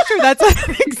like, I'm pretty sure that's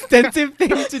an extensive thing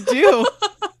to do.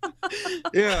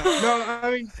 Yeah, no,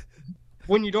 I mean,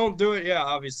 when you don't do it, yeah,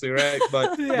 obviously, right?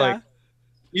 But like,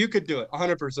 you could do it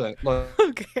 100%.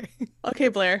 Like, Okay,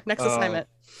 Blair, next assignment.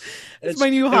 It's my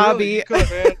new hobby. Really, you could,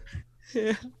 man.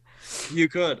 Yeah. You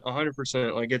could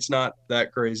 100%. Like, it's not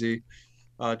that crazy.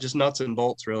 Just nuts and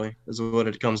bolts, really, is what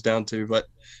it comes down to. But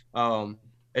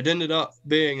it ended up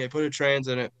being, they put a trans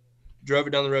in it, drove it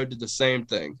down the road, did the same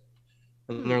thing.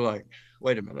 And they're like,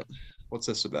 wait a minute, what's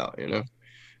this about,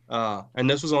 And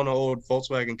this was on an old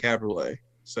Volkswagen Cabriolet.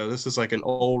 So this is like an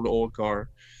old car.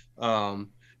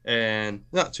 And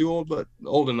not too old, but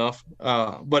old enough.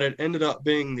 But it ended up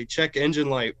being the check engine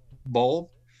light bulb.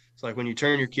 It's like when you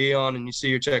turn your key on and you see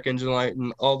your check engine light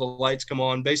and all the lights come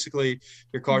on, basically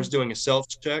your car's doing a self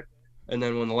check. And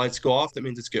then when the lights go off, that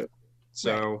means it's good.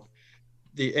 So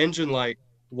the engine light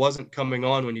wasn't coming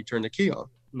on when you turn the key on.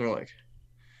 And they're like,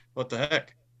 what the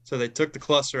heck? So they took the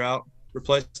cluster out,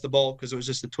 replaced the bulb because it was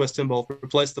just a twisting bulb,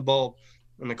 replaced the bulb,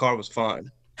 and the car was fine.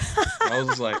 I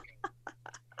was like,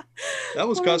 that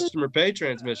was customer pay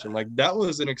transmission. Like, that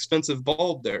was an expensive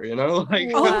bulb there,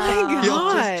 Like, oh my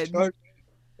God.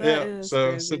 Yeah,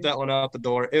 so crazy. sent that one out the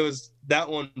door. That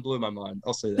one blew my mind.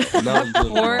 I'll say that. That one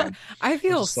blew my mind. I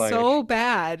feel so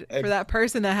bad I- for that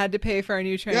person that had to pay for a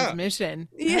new transmission.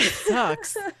 Yeah. That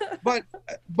sucks. But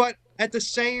at the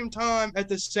same time,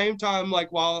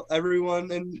 like, while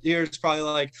everyone in here is probably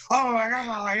like, oh my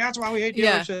God, like, that's why we hate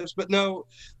dealerships. But no,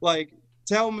 like,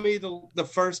 tell me the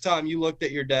first time you looked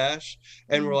at your dash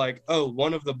and were like, oh,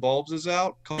 one of the bulbs is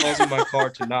out, causing my car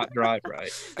to not drive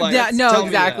right. Like, Yeah, no, tell me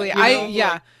exactly.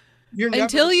 that, you're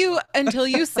Until never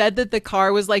you said that the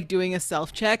car was like doing a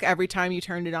self check every time you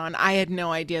turned it on, I had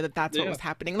no idea that that's what yeah, was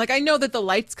happening. Like I know that the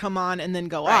lights come on and then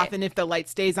go off, Right. and if the light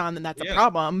stays on, then that's a yeah,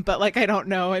 problem. But like I don't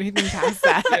know anything past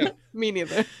that. yeah, Me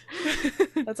neither.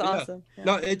 That's yeah. awesome. Yeah.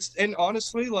 No, it's and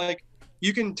honestly, like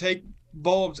you can take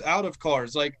bulbs out of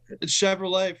cars. Like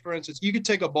Chevrolet, for instance, you could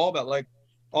take a bulb out. Like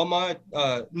on my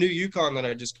new Yukon that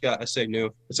I just got, I say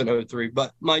new, it's an '03,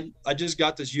 but I just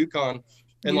got this Yukon,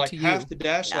 and New like to half you. the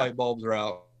dash Yeah. light bulbs are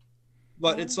out.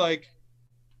 But it's like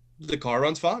the car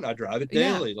runs fine. I drive it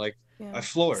Yeah. daily. Like Yeah. I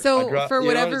floor it. I So drive, for you know,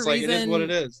 and whatever it's like it is what it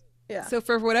reason, is. Yeah. so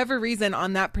for whatever reason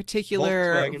on that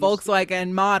particular Volkswagens.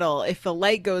 Volkswagen model, if the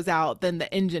light goes out, then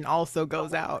the engine also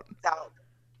goes out.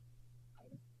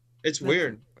 It's That's-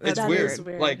 weird. It's that weird. is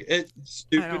weird. Like it's I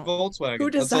stupid don't- Volkswagen.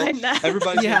 Who That's all. designed that?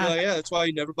 Everybody's Yeah. gonna be like, yeah, that's why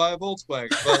you never buy a Volkswagen.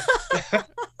 But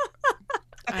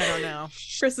I don't know.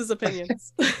 Chris's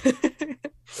opinions.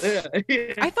 yeah,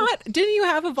 I thought, didn't you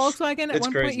have a Volkswagen at It's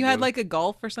one point? crazy, You had dude. like a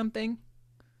Golf or something,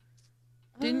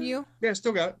 didn't you? yeah,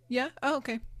 still got it. Yeah. Oh,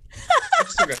 okay.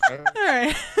 Still got it. All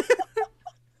right.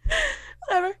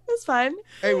 Whatever. It's fine.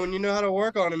 Hey, when you know how to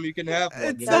work on them, you can have one.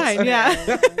 It's you know? fine.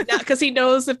 Yeah. Not because he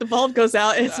knows if the bulb goes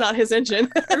out, it's not his engine.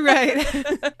 Right.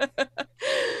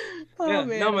 Oh Yeah,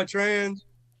 man. no, my trans.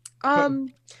 All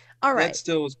That right.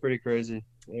 still was pretty crazy.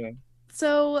 Yeah.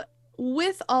 So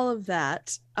with all of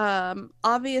that,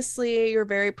 obviously you're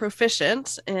very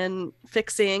proficient in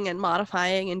fixing and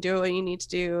modifying and doing what you need to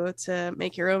do to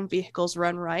make your own vehicles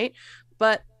run right.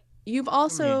 But you've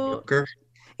also Mediocre.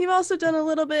 you've also done a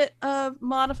little bit of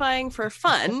modifying for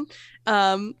fun.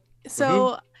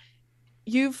 So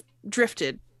you've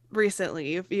drifted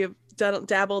recently. You've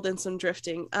dabbled in some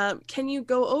drifting. Can you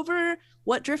go over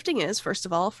what drifting is, first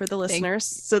of all, for the listeners,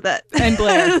 so that And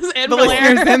Blair. and The Blair.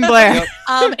 listeners and Blair.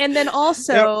 Yep. And then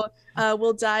also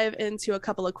we'll dive into a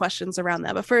couple of questions around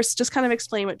that. But first, just kind of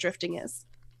explain what drifting is.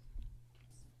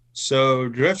 So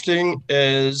drifting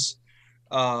is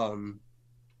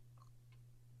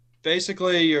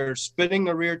basically you're spinning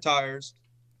the rear tires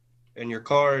and your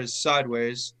car is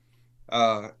sideways,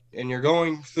 and you're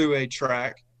going through a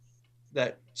track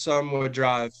that some would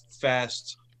drive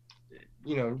fast,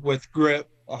 you know, with grip,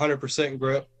 100%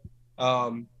 grip.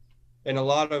 And a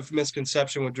lot of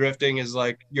misconception with drifting is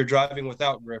like you're driving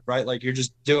without grip, right? Like you're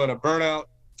just doing a burnout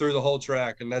through the whole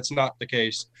track, and that's not the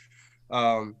case.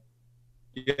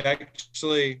 You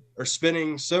actually are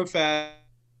spinning so fast,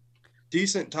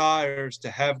 decent tires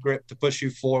to have grip to push you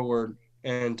forward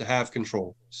and to have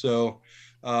control. So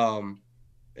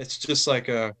it's just like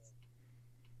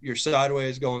you're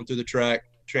sideways going through the track,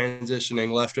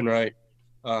 transitioning left and right,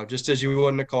 just as you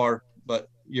would in a car, but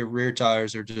your rear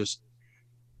tires are just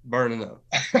burning up.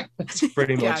 That's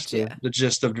pretty much Gotcha. the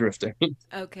gist of drifting.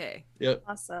 Okay. Yep,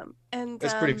 Awesome. And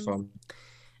it's pretty fun.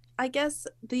 I guess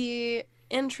the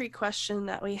entry question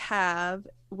that we have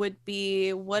would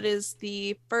be, what is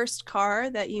the first car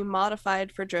that you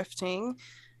modified for drifting?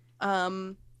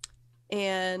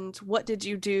 And what did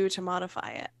you do to modify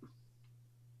it?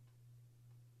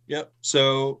 Yep.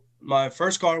 So my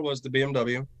first car was the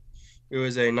BMW. It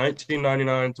was a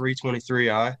 1999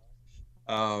 323i.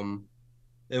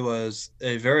 It was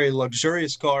a very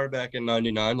luxurious car back in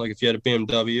 99. Like if you had a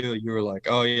BMW, you were like,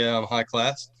 oh yeah, I'm high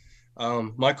class.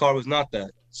 My car was not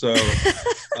that. So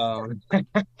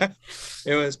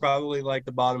it was probably like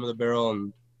the bottom of the barrel.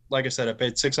 And like I said, I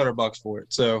paid $600 for it.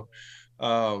 So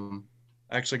I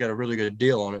actually got a really good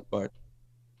deal on it. But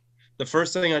the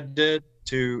first thing I did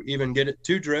to even get it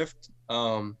to drift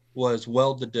was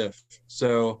weld the diff.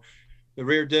 So the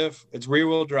rear diff, it's rear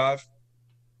wheel drive.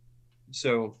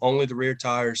 So only the rear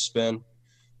tires spin.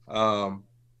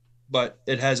 But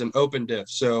it has an open diff.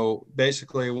 So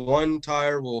basically one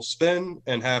tire will spin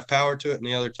and have power to it, and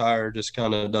the other tire just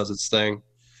kind of does its thing.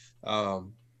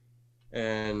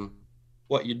 And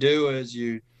what you do is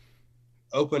you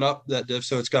open up that diff,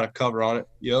 so it's got a cover on it.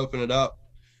 You open it up,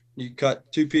 you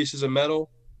cut two pieces of metal,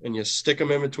 and you stick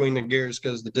them in between the gears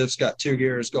because the diff's got two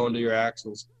gears going to your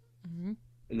axles. Mm-hmm.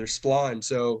 And they're splined.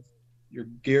 So your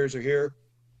gears are here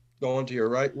going to your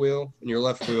right wheel and your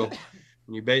left wheel.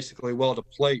 And you basically weld a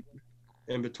plate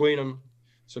in between them.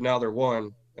 So now they're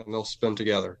one and they'll spin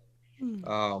together.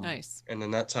 Nice. And then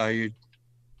that's how you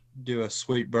do a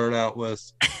sweet burnout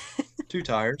with two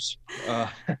tires.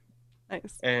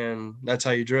 Nice. And that's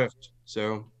how you drift.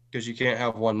 So, because you can't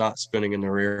have one not spinning in the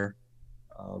rear.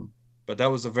 But that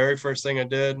was the very first thing I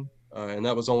did. And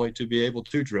that was only to be able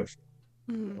to drift.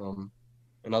 Mhm.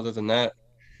 And other than that,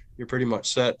 you're pretty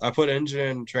much set. I put engine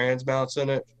and trans mounts in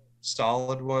it,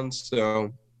 solid ones.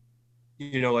 So,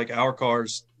 you know, like our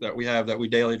cars that we have that we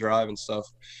daily drive and stuff,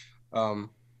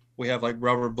 we have like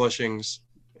rubber bushings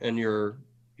in your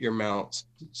mounts.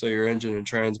 So your engine and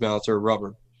trans mounts are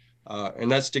rubber.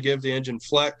 And that's to give the engine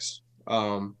flex,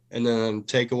 and then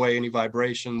take away any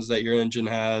vibrations that your engine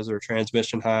has or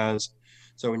transmission has.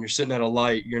 So when you're sitting at a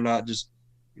light, you're not just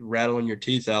rattling your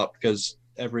teeth out because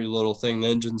every little thing the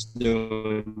engine's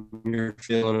doing, you're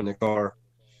feeling in the car.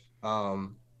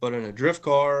 But in a drift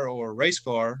car or a race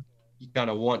car, you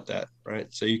kind of want that,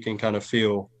 right? So you can kind of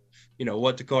feel,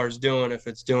 what the car is doing. If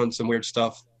it's doing some weird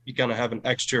stuff, you kind of have an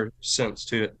extra sense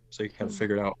to it, so you kind of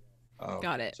figure it out.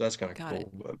 Got it. So that's kind of Got cool. it.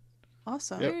 But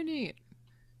Awesome. Very neat.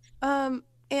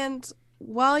 And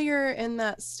while you're in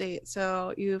that state,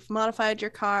 so you've modified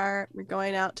your car, you're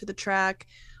going out to the track.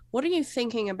 What are you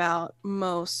thinking about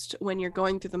most when you're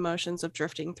going through the motions of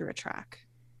drifting through a track?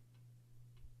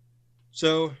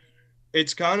 so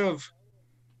it's kind of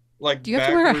like Do you have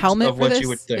to wear a backwards helmet of for what this? you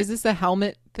would think. Is this a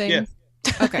helmet thing? Yeah.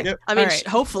 Okay. Yep. I mean, All right.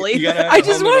 hopefully. You gotta have I a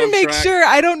just helmet want to on make track. sure.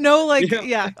 I don't know. Like, Yeah.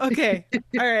 yeah. Okay.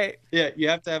 All right. Yeah, you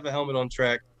have to have a helmet on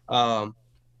track.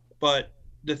 But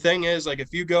the thing is, like,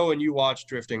 if you go and you watch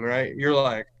drifting, right, you're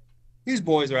like, these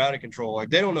boys are out of control. Like,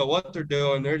 they don't know what they're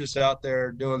doing. They're just out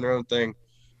there doing their own thing.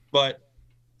 But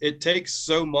it takes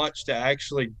so much to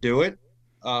actually do it.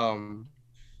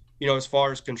 As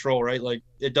far as control, right? Like,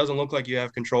 it doesn't look like you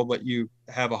have control, but you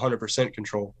have 100%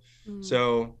 control. Mm.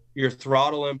 So your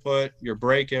throttle input, your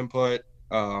brake input,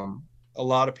 a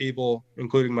lot of people,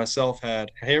 including myself,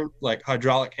 had like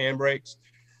hydraulic handbrakes.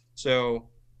 So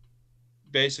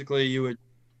basically, you would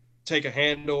take a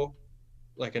handle,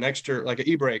 like an extra, like an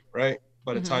e-brake, right?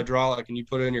 But it's Mhm. hydraulic, and you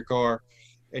put it in your car,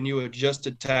 and you would just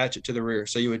attach it to the rear.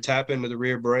 So you would tap into the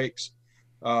rear brakes.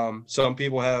 Some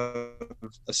people have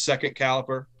a second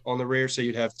caliper on the rear, so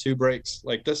you'd have two brakes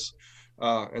like this.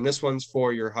 And this one's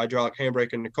for your hydraulic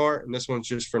handbrake in the car, and this one's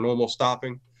just for normal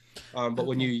stopping. But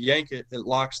when Okay. you yank it, it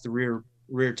locks the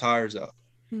rear tires up.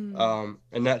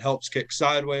 And that helps kick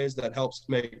sideways. That helps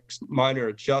make minor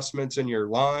adjustments in your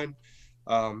line,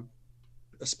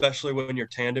 especially when you're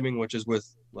tandeming, which is with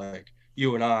like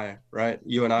you and I, right?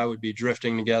 You and I would be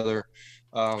drifting together.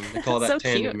 They call that So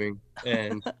cute. tandeming.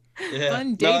 And yeah,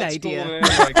 Fun date it's idea. cool, man.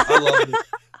 Like, I love it.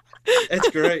 It's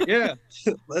great. Yeah.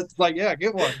 It's like, yeah,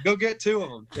 get one. Go get two of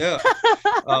them. Yeah.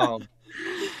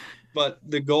 But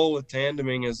the goal with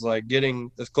tandeming is like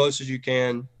getting as close as you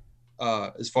can,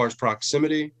 as far as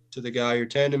proximity to the guy you're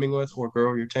tandeming with or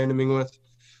girl you're tandeming with,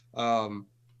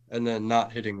 and then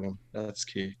not hitting them. That's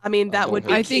key. I mean, that don't would hit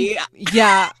be I them. key. think,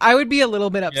 yeah, I would be a little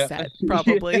bit Yeah. upset,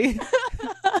 probably.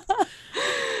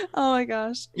 Oh my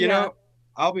gosh. You know,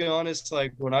 I'll be honest,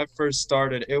 like when I first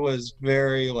started, it was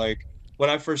very like when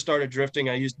I first started drifting,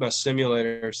 I used my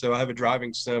simulator. So I have a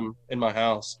driving sim in my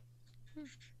house,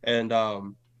 and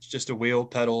it's just a wheel,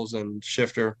 pedals, and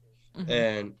shifter, Mhm.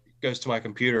 and it goes to my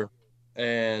computer.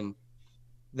 And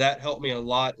that helped me a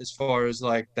lot as far as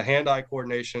like the hand-eye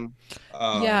coordination,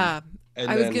 Yeah, and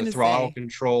I was then the gonna throttle say.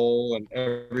 control and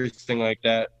everything like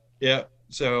that. Yeah.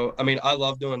 So, I mean, I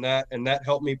love doing that, and that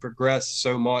helped me progress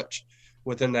so much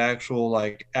within the actual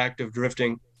like active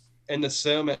drifting. In the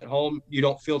sim at home, you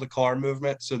don't feel the car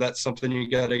movement, so that's something you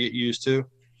got to get used to.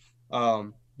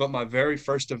 But my very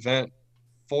first event,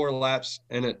 4 laps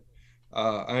in it,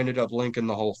 I ended up linking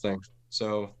the whole thing.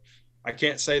 So I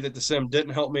can't say that the sim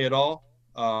didn't help me at all.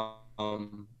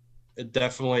 It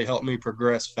definitely helped me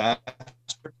progress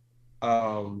faster.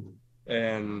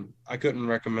 And I couldn't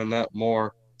recommend that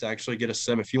more, to actually get a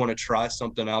sim if you want to try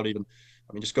something out. Even,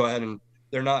 I mean, just go ahead, and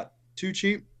they're not too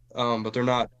cheap, but they're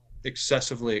not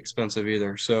excessively expensive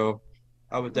either. So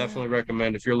I would definitely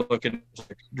recommend, if you're looking at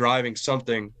like driving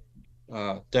something,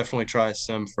 definitely try a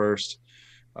sim first,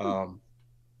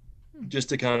 just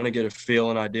to kind of get a feel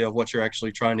and idea of what you're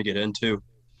actually trying to get into.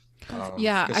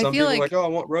 Yeah, Because I some feel people are like, like, oh, I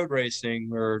want road racing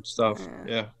or stuff.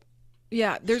 Yeah.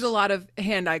 yeah, there's a lot of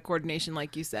hand-eye coordination,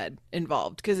 like you said,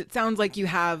 involved, because it sounds like you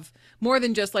have more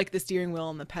than just like the steering wheel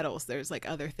and the pedals. There's like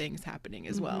other things happening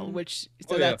as well, Mhm. which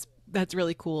Oh, yeah. that's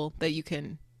really cool that you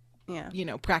can, Yeah.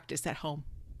 practice at home.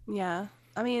 Yeah.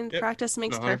 I mean, Yep. practice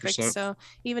makes perfect. 100%. So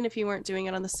even if you weren't doing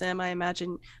it on the sim,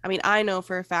 I know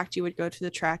for a fact you would go to the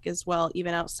track as well,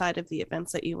 even outside of the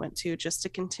events that you went to, just to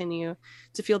continue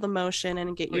to feel the motion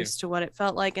and get Oh, yeah. used to what it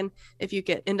felt like. And if you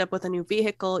end up with a new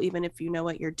vehicle, even if you know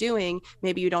what you're doing,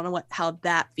 maybe you don't know how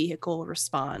that vehicle will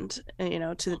respond,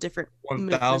 to the different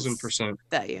movements 1,000%.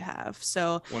 that you have.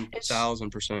 So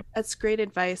 1,000%. that's great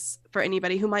advice for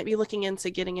anybody who might be looking into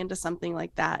getting into something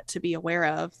like that, to be aware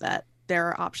of that there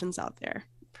are options out there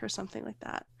for something like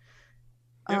that.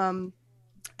 Yep. And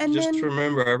Just then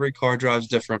remember, every car drives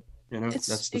different. it's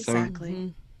That's the thing. exactly.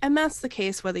 Mhm. And that's the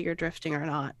case whether you're drifting or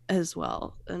not as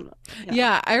well. And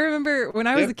Yeah, I remember when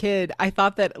I was Yep. a kid, I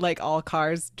thought that like all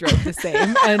cars drove the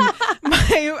same, and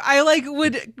I like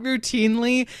would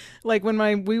routinely like when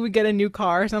my we would get a new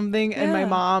car or something, and my Yeah.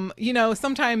 mom, you know,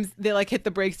 sometimes they like hit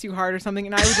the brakes too hard or something,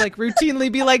 and I would like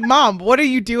routinely be like, "Mom, what are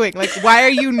you doing? Like, why are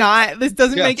you not? This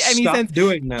doesn't Yeah, make any stop sense."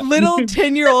 doing that. Little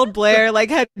 10-year-old Blair like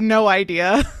had no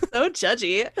idea. So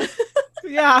judgy.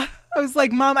 Yeah, I was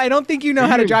like, "Mom, I don't think you Are know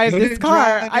how you to even drive good this at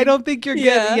car. I driving? don't think you're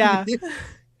good." Yeah. Yeah,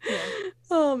 yeah,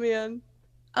 Oh man.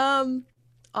 Um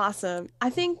awesome. I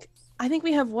think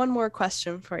we have one more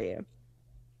question for you.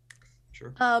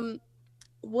 Sure.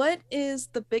 What is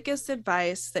the biggest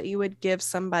advice that you would give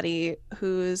somebody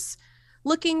who's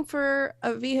looking for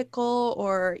a vehicle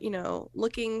or,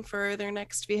 looking for their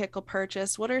next vehicle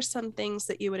purchase? What are some things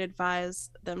that you would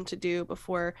advise them to do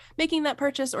before making that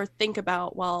purchase or think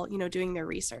about while, doing their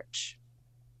research?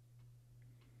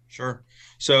 Sure.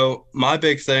 So my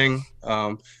big thing,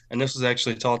 and this was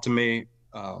actually taught to me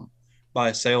by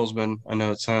a salesman. I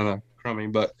know it's kind of crummy,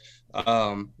 but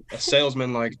a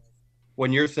salesman, like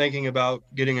when you're thinking about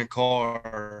getting a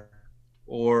car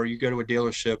or you go to a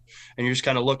dealership and you're just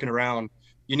kind of looking around,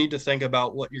 you need to think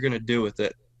about what you're going to do with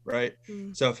it, right?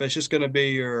 Mm, So if it's just going to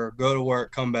be your go to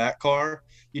work, come back car,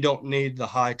 you don't need the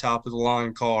high top of the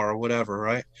line car or whatever,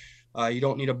 right? You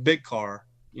don't need a big car.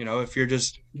 You know, if you're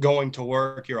just going to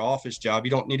work your office job,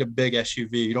 you don't need a big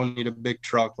SUV. You don't need a big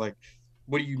truck. Like,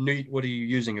 what do you need? What are you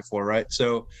using it for, right?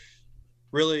 So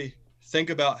really think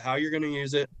about how you're going to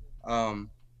use it.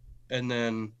 Um, and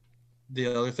then the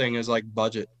other thing is like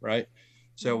budget, right?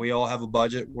 So mm, we all have a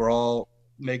budget. We're all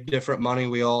make different money.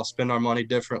 We all spend our money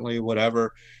differently,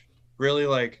 whatever. Really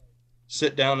like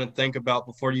sit down and think about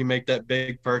before you make that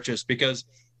big purchase, because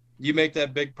you make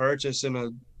that big purchase in a,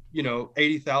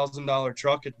 $80,000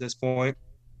 truck at this point,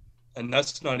 and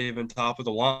that's not even top of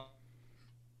the line,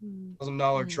 mm,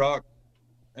 $1,000 Mhm. truck.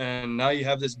 And now you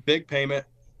have this big payment.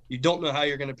 You don't know how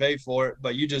you're going to pay for it,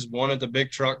 but you just wanted the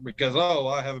big truck because, oh,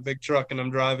 I have a big truck and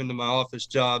I'm driving to my office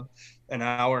job an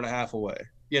hour and a half away.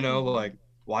 mhm. Like,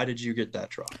 why did you get that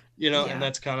truck? And Yeah,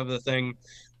 that's kind of the thing.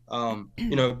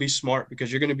 Be smart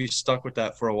because you're going to be stuck with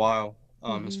that for a while,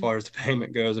 as Mhm. far as the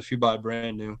payment goes if you buy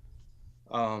brand new.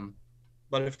 Um,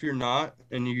 but if you're not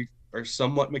and you are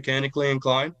somewhat mechanically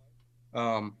inclined,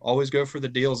 always go for the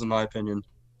deals, in my opinion.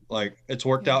 Like, it's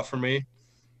worked yeah, out for me.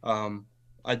 um,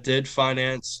 I did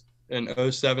finance an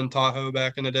 '07 Tahoe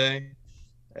back in the day,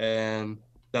 and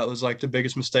that was like the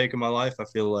biggest mistake of my life. I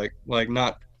feel like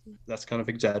not, that's kind of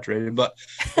exaggerated, but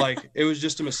like it was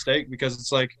just a mistake because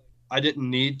it's like I didn't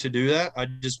need to do that. I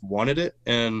just wanted it,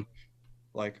 and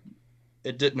like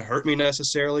it didn't hurt me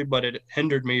necessarily, but it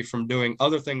hindered me from doing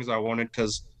other things I wanted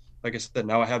because, like I said,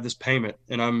 now I have this payment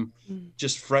and I'm Mm,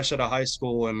 just fresh out of high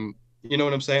school, and you know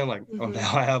what I'm saying? Like, oh, mhm.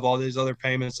 now I have all these other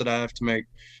payments that I have to make.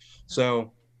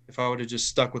 So if I would have just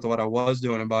stuck with what I was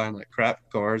doing and buying like crap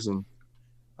cars, and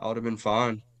I would have been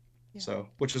fine. Yeah, So,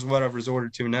 which is what I've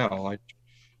resorted to now. Like,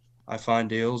 I find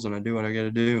deals and I do what I got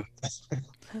to do.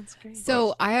 that's great. But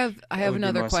So I that have would be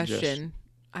another my suggestion. question.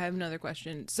 I have another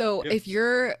question. So Yep. if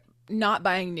you're not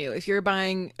buying new, if you're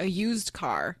buying a used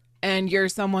car and you're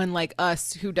someone like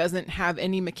us who doesn't have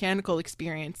any mechanical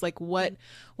experience, like what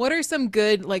are some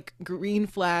good like green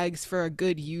flags for a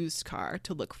good used car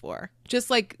to look for? Just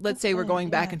like let's That's say we're good. going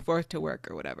back Yeah. and forth to work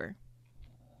or whatever.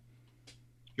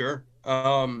 Sure.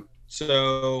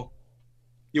 So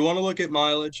you want to look at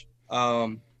mileage.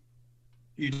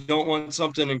 You don't want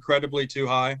something incredibly too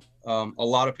high. A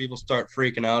lot of people start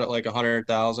freaking out at like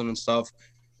 100,000 and stuff.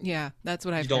 Yeah, that's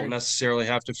what You I've don't heard. necessarily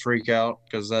have to freak out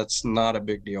because that's not a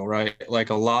big deal, right? Like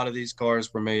a lot of these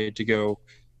cars were made to go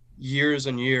years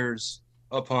and years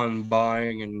upon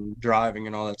buying and driving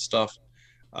and all that stuff.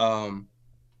 Um,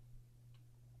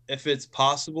 if it's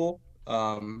possible,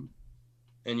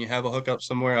 and you have a hookup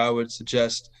somewhere, I would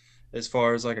suggest as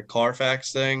far as like a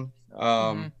Carfax thing.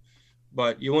 Mhm.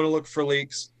 But you want to look for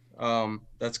leaks.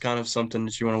 That's kind of something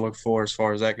that you want to look for as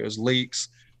far as that goes. Leaks,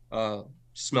 uh,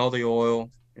 smell the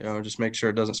oil, just make sure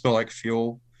it doesn't smell like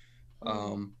fuel,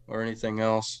 Mm, or anything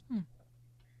else. Hmm.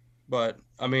 But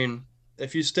I mean,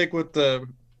 if you stick with the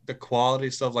quality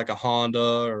stuff like a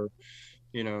Honda or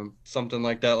something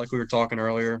like that, like we were talking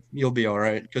earlier, you'll be all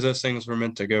right because those things were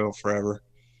meant to go forever.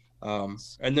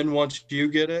 And then once you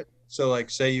get it, so like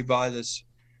say you buy this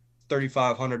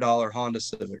 $3,500 Honda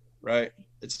Civic, right?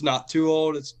 It's not too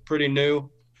old, it's pretty new.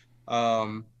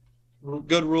 Um,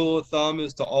 Good rule of thumb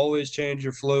is to always change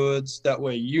your fluids. That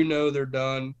way, they're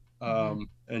done, Mhm.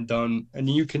 and done, and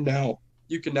you can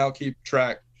now keep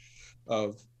track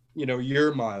of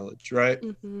your mileage, right?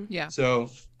 mhm. Yeah. So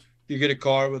you get a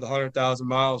car with 100,000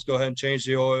 miles, go ahead and change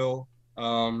the oil.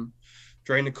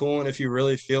 Drain the coolant if you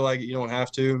really feel like it. You don't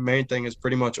have to. Main thing is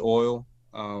pretty much oil.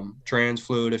 Trans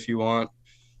fluid if you want.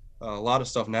 A lot of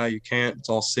stuff now you can't. It's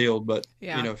all sealed, but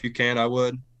Yeah. if you can, I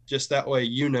would. Just that way,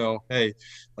 hey,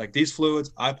 like these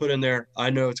fluids I put in there, I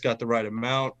know it's got the right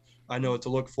amount. I know what to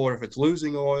look for if it's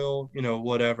losing oil,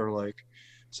 whatever. Like,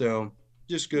 so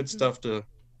just good stuff to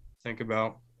think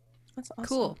about. That's awesome.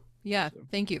 Cool. Yeah. So,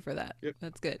 Thank you for that. yep.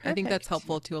 That's good. I think that's Perfect.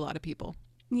 helpful to a lot of people.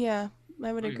 Yeah,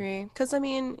 I would Oh, yeah. agree. Because I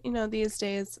mean, these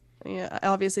days,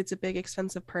 obviously it's a big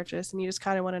expensive purchase, and you just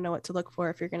kind of want to know what to look for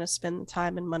if you're going to spend the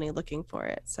time and money looking for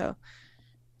it. So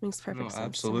makes perfect No, sense.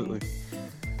 absolutely. To me.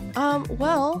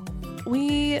 Well,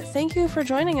 we thank you for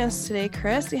joining us today,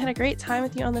 Chris. We had a great time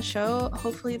with you on the show.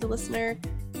 Hopefully the listener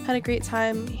had a great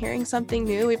time hearing something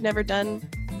new. We've never done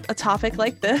a topic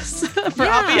like this for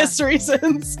obvious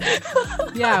reasons.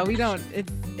 Yeah, we don't.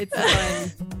 It's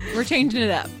fun. We're changing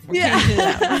it up. We're Yeah. changing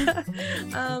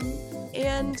it up.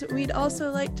 And we'd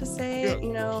also like to say,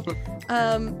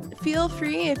 feel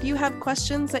free if you have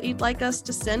questions that you'd like us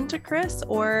to send to Chris,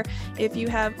 or if you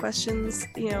have questions,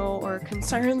 or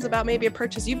concerns about maybe a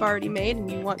purchase you've already made and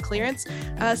you want clearance,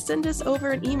 send us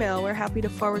over an email. We're happy to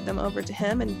forward them over to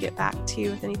him and get back to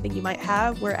you with anything you might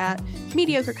have. We're at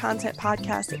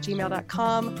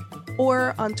mediocrecontentpodcast@gmail.com,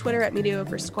 or on Twitter at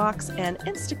Mediocre Squawks, and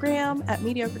Instagram at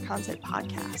Mediocre Content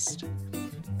Podcast.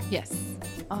 Yes.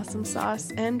 Awesome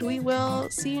sauce. And we will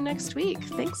see you next week.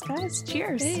 Thanks, guys.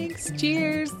 Cheers. Thanks.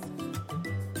 Cheers.